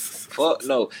 Fuck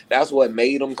no, that's what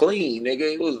made them clean,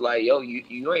 nigga. It was like, yo,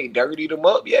 you ain't dirtied them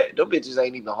up yet. Them bitches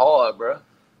ain't even hard, bro.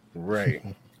 Right.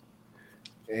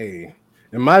 Hey,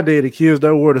 in my day, the kids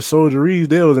that wore the soldieries,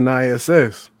 they was in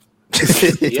ISS.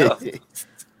 Yeah,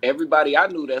 everybody I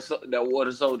knew that wore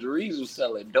the soldieries was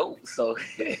selling dope. So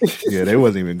yeah, they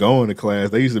wasn't even going to class.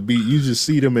 They used to be. You just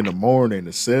see them in the morning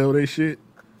to sell their shit.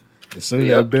 As soon as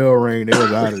that bell rang, they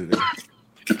was out of there.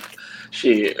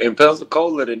 Shit, in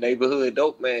Pensacola, the neighborhood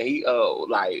dope man, he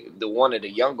like one of the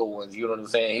younger ones, you know what I'm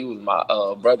saying? He was my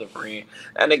brother friend.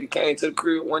 That nigga came to the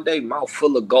crib one day, mouth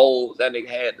full of gold. That nigga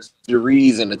had the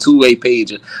series and the 2-way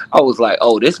pages. I was like,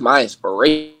 oh, this my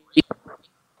inspiration.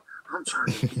 I'm trying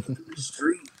to get through the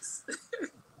streets.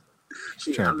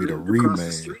 Shit, trying to be the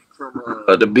remake from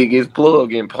the biggest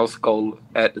plug in Pensacola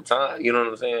at the time. You know what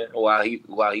I'm saying? While he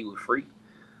was free.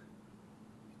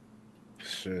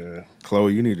 Sure.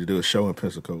 Chloe, you need to do a show in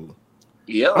Pensacola.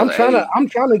 Yeah, I'm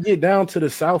trying to get down to the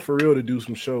South for real to do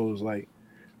some shows. Like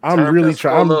I'm really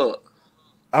trying to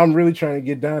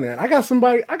get down there. I got a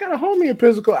homie in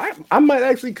Pensacola. I might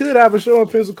actually could have a show in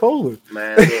Pensacola.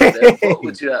 Man, they'll fuck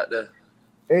with you out there.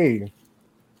 Hey,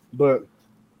 but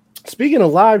speaking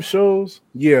of live shows,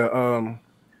 yeah,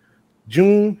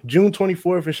 June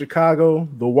 24th in Chicago,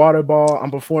 the Water Ball.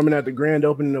 I'm performing at the grand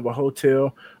opening of a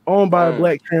hotel owned by a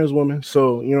black trans woman.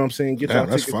 So, you know what I'm saying? Get y'all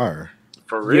that's tickets. fire.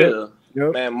 For real.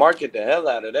 Yep. Man, market the hell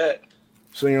out of that.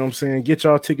 So, you know what I'm saying? Get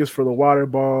y'all tickets for the Water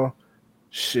Ball.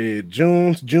 Shit,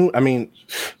 July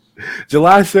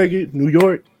 2nd, New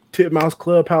York, Titmouse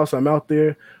Clubhouse. I'm out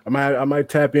there. I might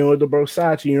tap in with the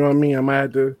Versace, you know what I mean? I might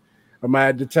have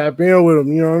to tap in with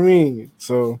them, you know what I mean?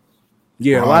 So,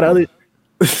 yeah, a lot of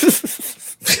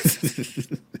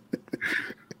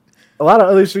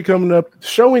other shit coming up.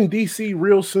 Show in DC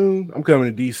real soon. I'm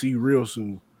coming to DC real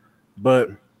soon. But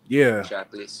yeah.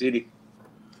 Chocolate City.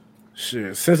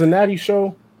 Shit. Cincinnati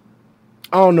show.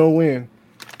 I don't know when.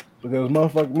 Because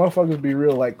motherfuckers be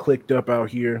real like clicked up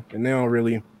out here. And they don't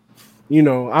really,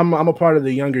 I'm a part of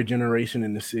the younger generation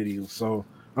in the city. So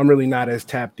I'm really not as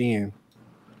tapped in.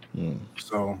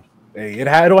 So hey,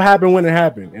 it'll happen when it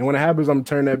happens. And when it happens, I'm gonna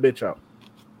turn that bitch out.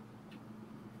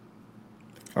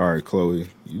 All right, Chloe,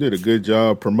 you did a good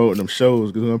job promoting them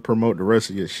shows. We're gonna promote the rest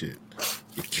of your shit.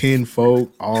 Your Kinnfolk,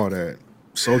 all that.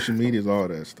 Social medias, all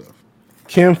that stuff.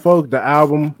 Kinnfolk, the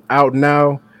album out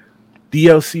now.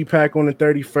 DLC pack on the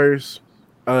 31st.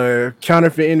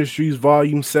 Counterfeit Industries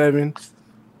Volume 7.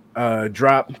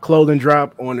 Clothing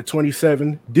drop on the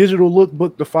 27th. Digital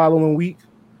lookbook the following week.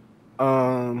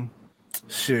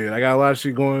 Shit, I got a lot of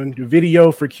shit going. The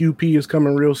video for QP is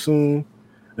coming real soon.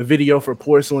 A video for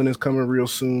Porcelain is coming real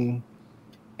soon,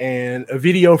 and a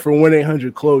video for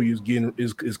 1-800-Chloe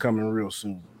is coming real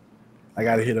soon. I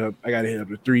gotta hit up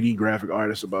the 3D graphic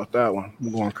artist about that one.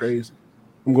 I'm going crazy.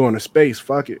 I'm going to space.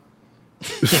 Fuck it.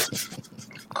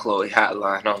 Chloe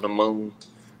Hotline on the moon.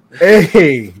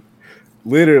 Hey,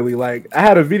 literally, like I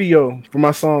had a video for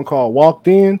my song called "Walked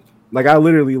In." Like I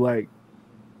literally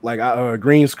I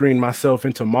green screened myself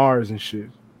into Mars and shit.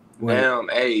 Damn,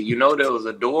 hey, there was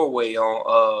a doorway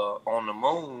on the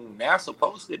moon. NASA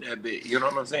posted that bit. You know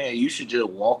what I'm saying? You should just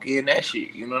walk in that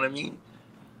shit. You know what I mean?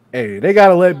 Hey, they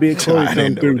gotta let Big Chloe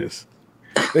come through.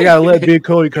 They gotta let Big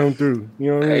Chloe come through.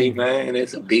 You know what I mean? Hey man,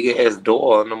 it's a big ass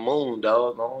door on the moon,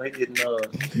 dog. Go ahead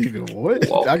and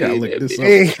what? I gotta look this up.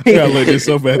 I gotta look this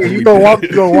up after you gonna walk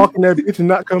in that bitch and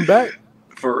not come back?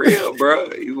 For real,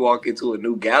 bro. You walk into a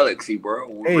new galaxy,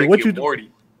 bro. Hey,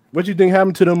 what you think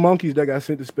happened to them monkeys that got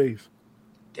sent to space?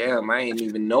 Damn, I ain't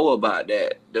even know about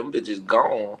that. Them bitches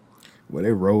gone. Well,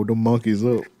 they rolled the monkeys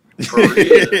up. For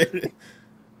real.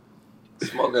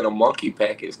 Smoking a monkey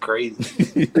pack is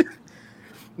crazy.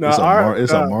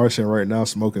 It's a Martian right now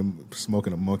smoking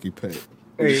a monkey pack.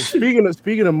 Hey,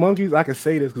 speaking of monkeys, I can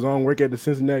say this because I don't work at the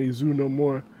Cincinnati Zoo no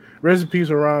more. Rest in peace,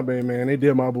 Harambe, man. They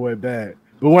did my boy bad.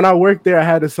 But when I worked there, I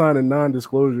had to sign a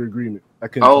non-disclosure agreement. I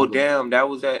couldn't. Oh damn, that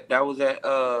was at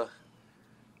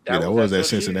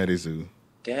Cincinnati Zoo.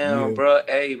 Damn, yeah. Bro.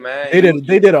 Hey man,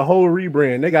 they did a whole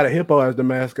rebrand. They got a hippo as the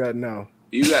mascot now.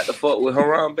 You got to fuck with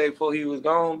Harambe before he was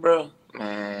gone, bro.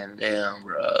 Man, damn,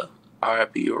 bro.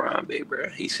 R.I.P. Harambe, bro.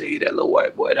 He saved that little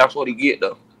white boy. That's what he get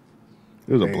though.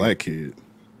 It was a black kid.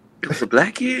 It was a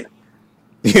black kid?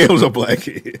 Yeah, it was a black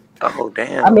kid. Oh,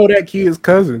 damn. I know that kid's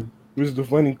cousin, which is the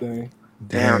funny thing.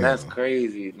 Damn, that's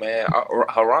crazy, man.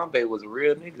 Harambe was a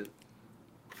real nigga.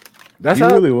 That's He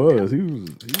how, really was. He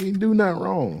didn't do nothing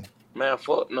wrong. Man,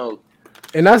 fuck no.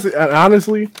 and that's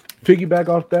honestly piggyback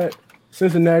off that.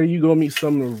 Cincinnati, you go meet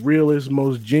some of the realest,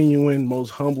 most genuine, most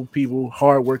humble people,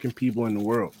 hardworking people in the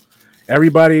world.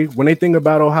 Everybody, when they think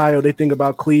about Ohio, they think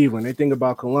about Cleveland, they think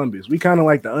about Columbus. We kind of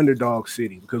like the underdog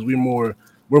city because we're more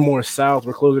south,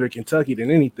 we're closer to Kentucky than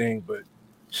anything. But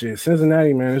shit,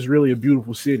 Cincinnati, man, it's really a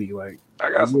beautiful city. Like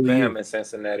I got some really fam in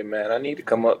Cincinnati, man. I need to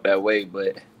come up that way,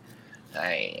 but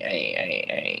I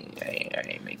ain't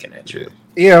making that trip.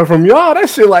 Yeah, from y'all, that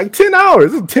shit like 10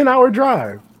 hours. It's a 10-hour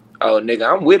drive. Oh,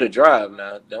 nigga, I'm with a drive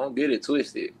now. Don't get it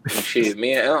twisted. Shit,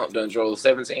 me and Aunt done drove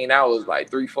 17 hours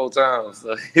like 3-4 times.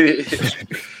 So.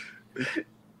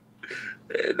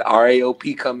 The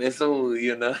RAOP coming soon,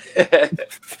 you know.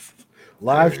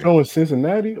 Live show in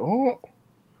Cincinnati. Oh,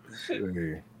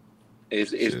 hey.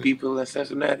 It's people in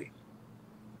Cincinnati.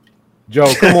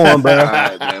 Joe, come on, bro.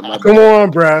 Right, man, Come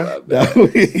on, bro.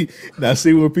 Now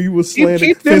see when people slander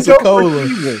Keep Pensacola.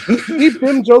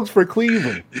 them jokes for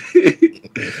Cleveland.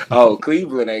 Oh,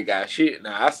 Cleveland ain't got shit.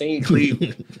 Now I seen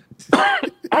Cleveland. I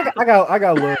got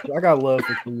love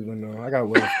for Cleveland though. I got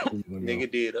love for Cleveland.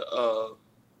 Nigga did a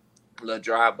little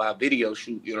drive-by video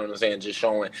shoot. You know what I'm saying? Just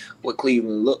showing what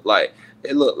Cleveland looked like.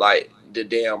 It looked like the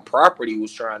damn property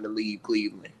was trying to leave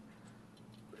Cleveland.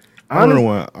 I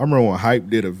remember when Hype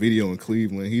did a video in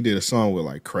Cleveland. He did a song with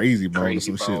like Crazy Bone or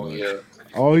some shit. Like, yeah.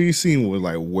 All you seen was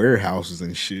like warehouses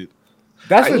and shit.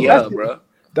 Bro.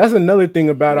 That's another thing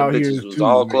about out here was too.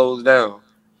 All closed down.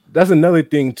 That's another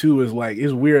thing too. Is like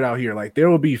it's weird out here. Like there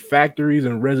will be factories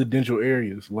and residential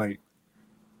areas. Like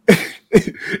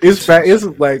it's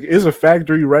a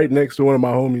factory right next to one of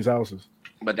my homies' houses.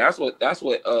 But that's what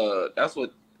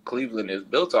Cleveland is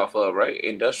built off of, right?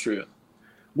 Industrial.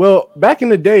 Well, back in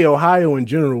the day, Ohio in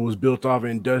general was built off of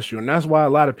industrial, and that's why a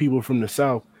lot of people from the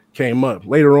South came up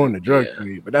later on the drug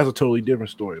period. But that's a totally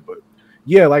different story. But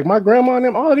yeah, like my grandma and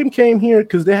them, all of them came here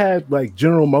because they had like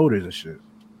General Motors and shit,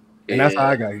 and that's how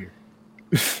I got here.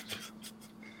 I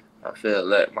feel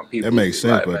like my people. That makes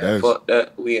sense, but man, fuck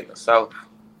that. We in the South.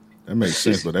 That makes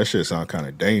sense, but that shit sound kind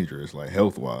of dangerous, like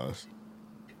health wise.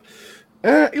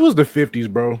 It was the 50s,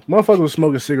 bro. Motherfuckers was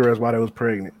smoking cigarettes while they was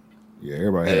pregnant. Yeah,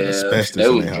 everybody had asbestos. They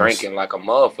was in their drinking house. like a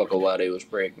motherfucker while they was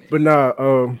pregnant. But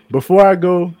nah, before I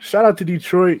go, shout out to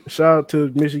Detroit, shout out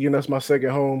to Michigan. That's my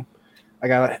second home. I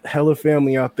got a hella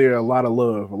family out there. A lot of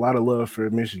love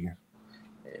for Michigan.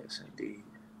 Yes, indeed.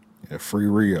 Yeah, free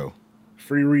Rio.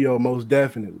 Free Rio, most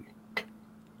definitely.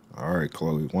 All right,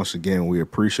 Chloe. Once again, we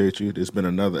appreciate you. This has been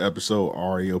another episode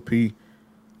RAOP.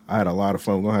 I had a lot of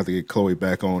fun. We're gonna have to get Chloe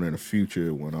back on in the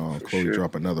future when Chloe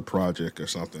drop another project or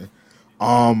something.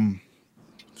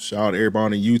 Shout out to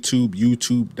everybody on YouTube,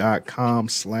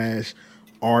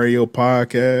 youtube.com/RAO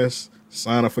podcast.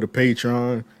 Sign up for the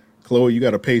Patreon. Chloe, you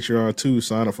got a Patreon too.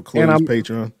 Sign up for Chloe's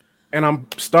Patreon. And I'm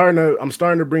starting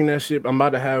to bring that shit. I'm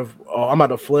about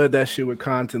to flood that shit with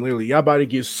content. Literally, y'all about to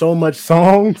get so much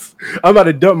songs. I'm about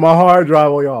to dump my hard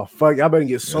drive on y'all. Fuck, y'all about to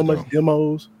get so much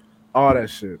demos, all that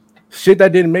shit. Shit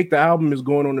that didn't make the album is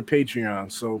going on the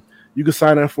Patreon. So you can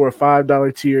sign up for a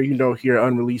 $5 tier, hear an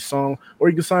unreleased song, or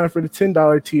you can sign up for the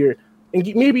 $10 tier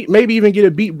and maybe even get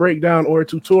a beat breakdown or a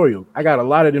tutorial. I got a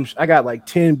lot of them. I got like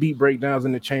 10 beat breakdowns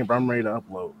in the chamber. I'm ready to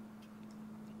upload.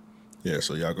 Yeah,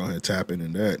 so y'all go ahead and tap into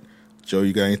that. Joe,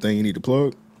 you got anything you need to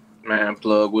plug? Man,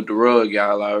 plug with the rug.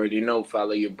 Y'all already know.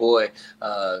 Follow your boy.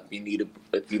 If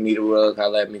you need a rug,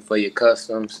 holla at me for your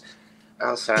customs.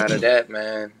 Outside of that,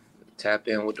 man, tap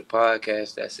in with the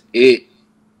podcast. That's it.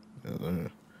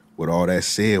 With all that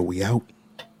said, we out.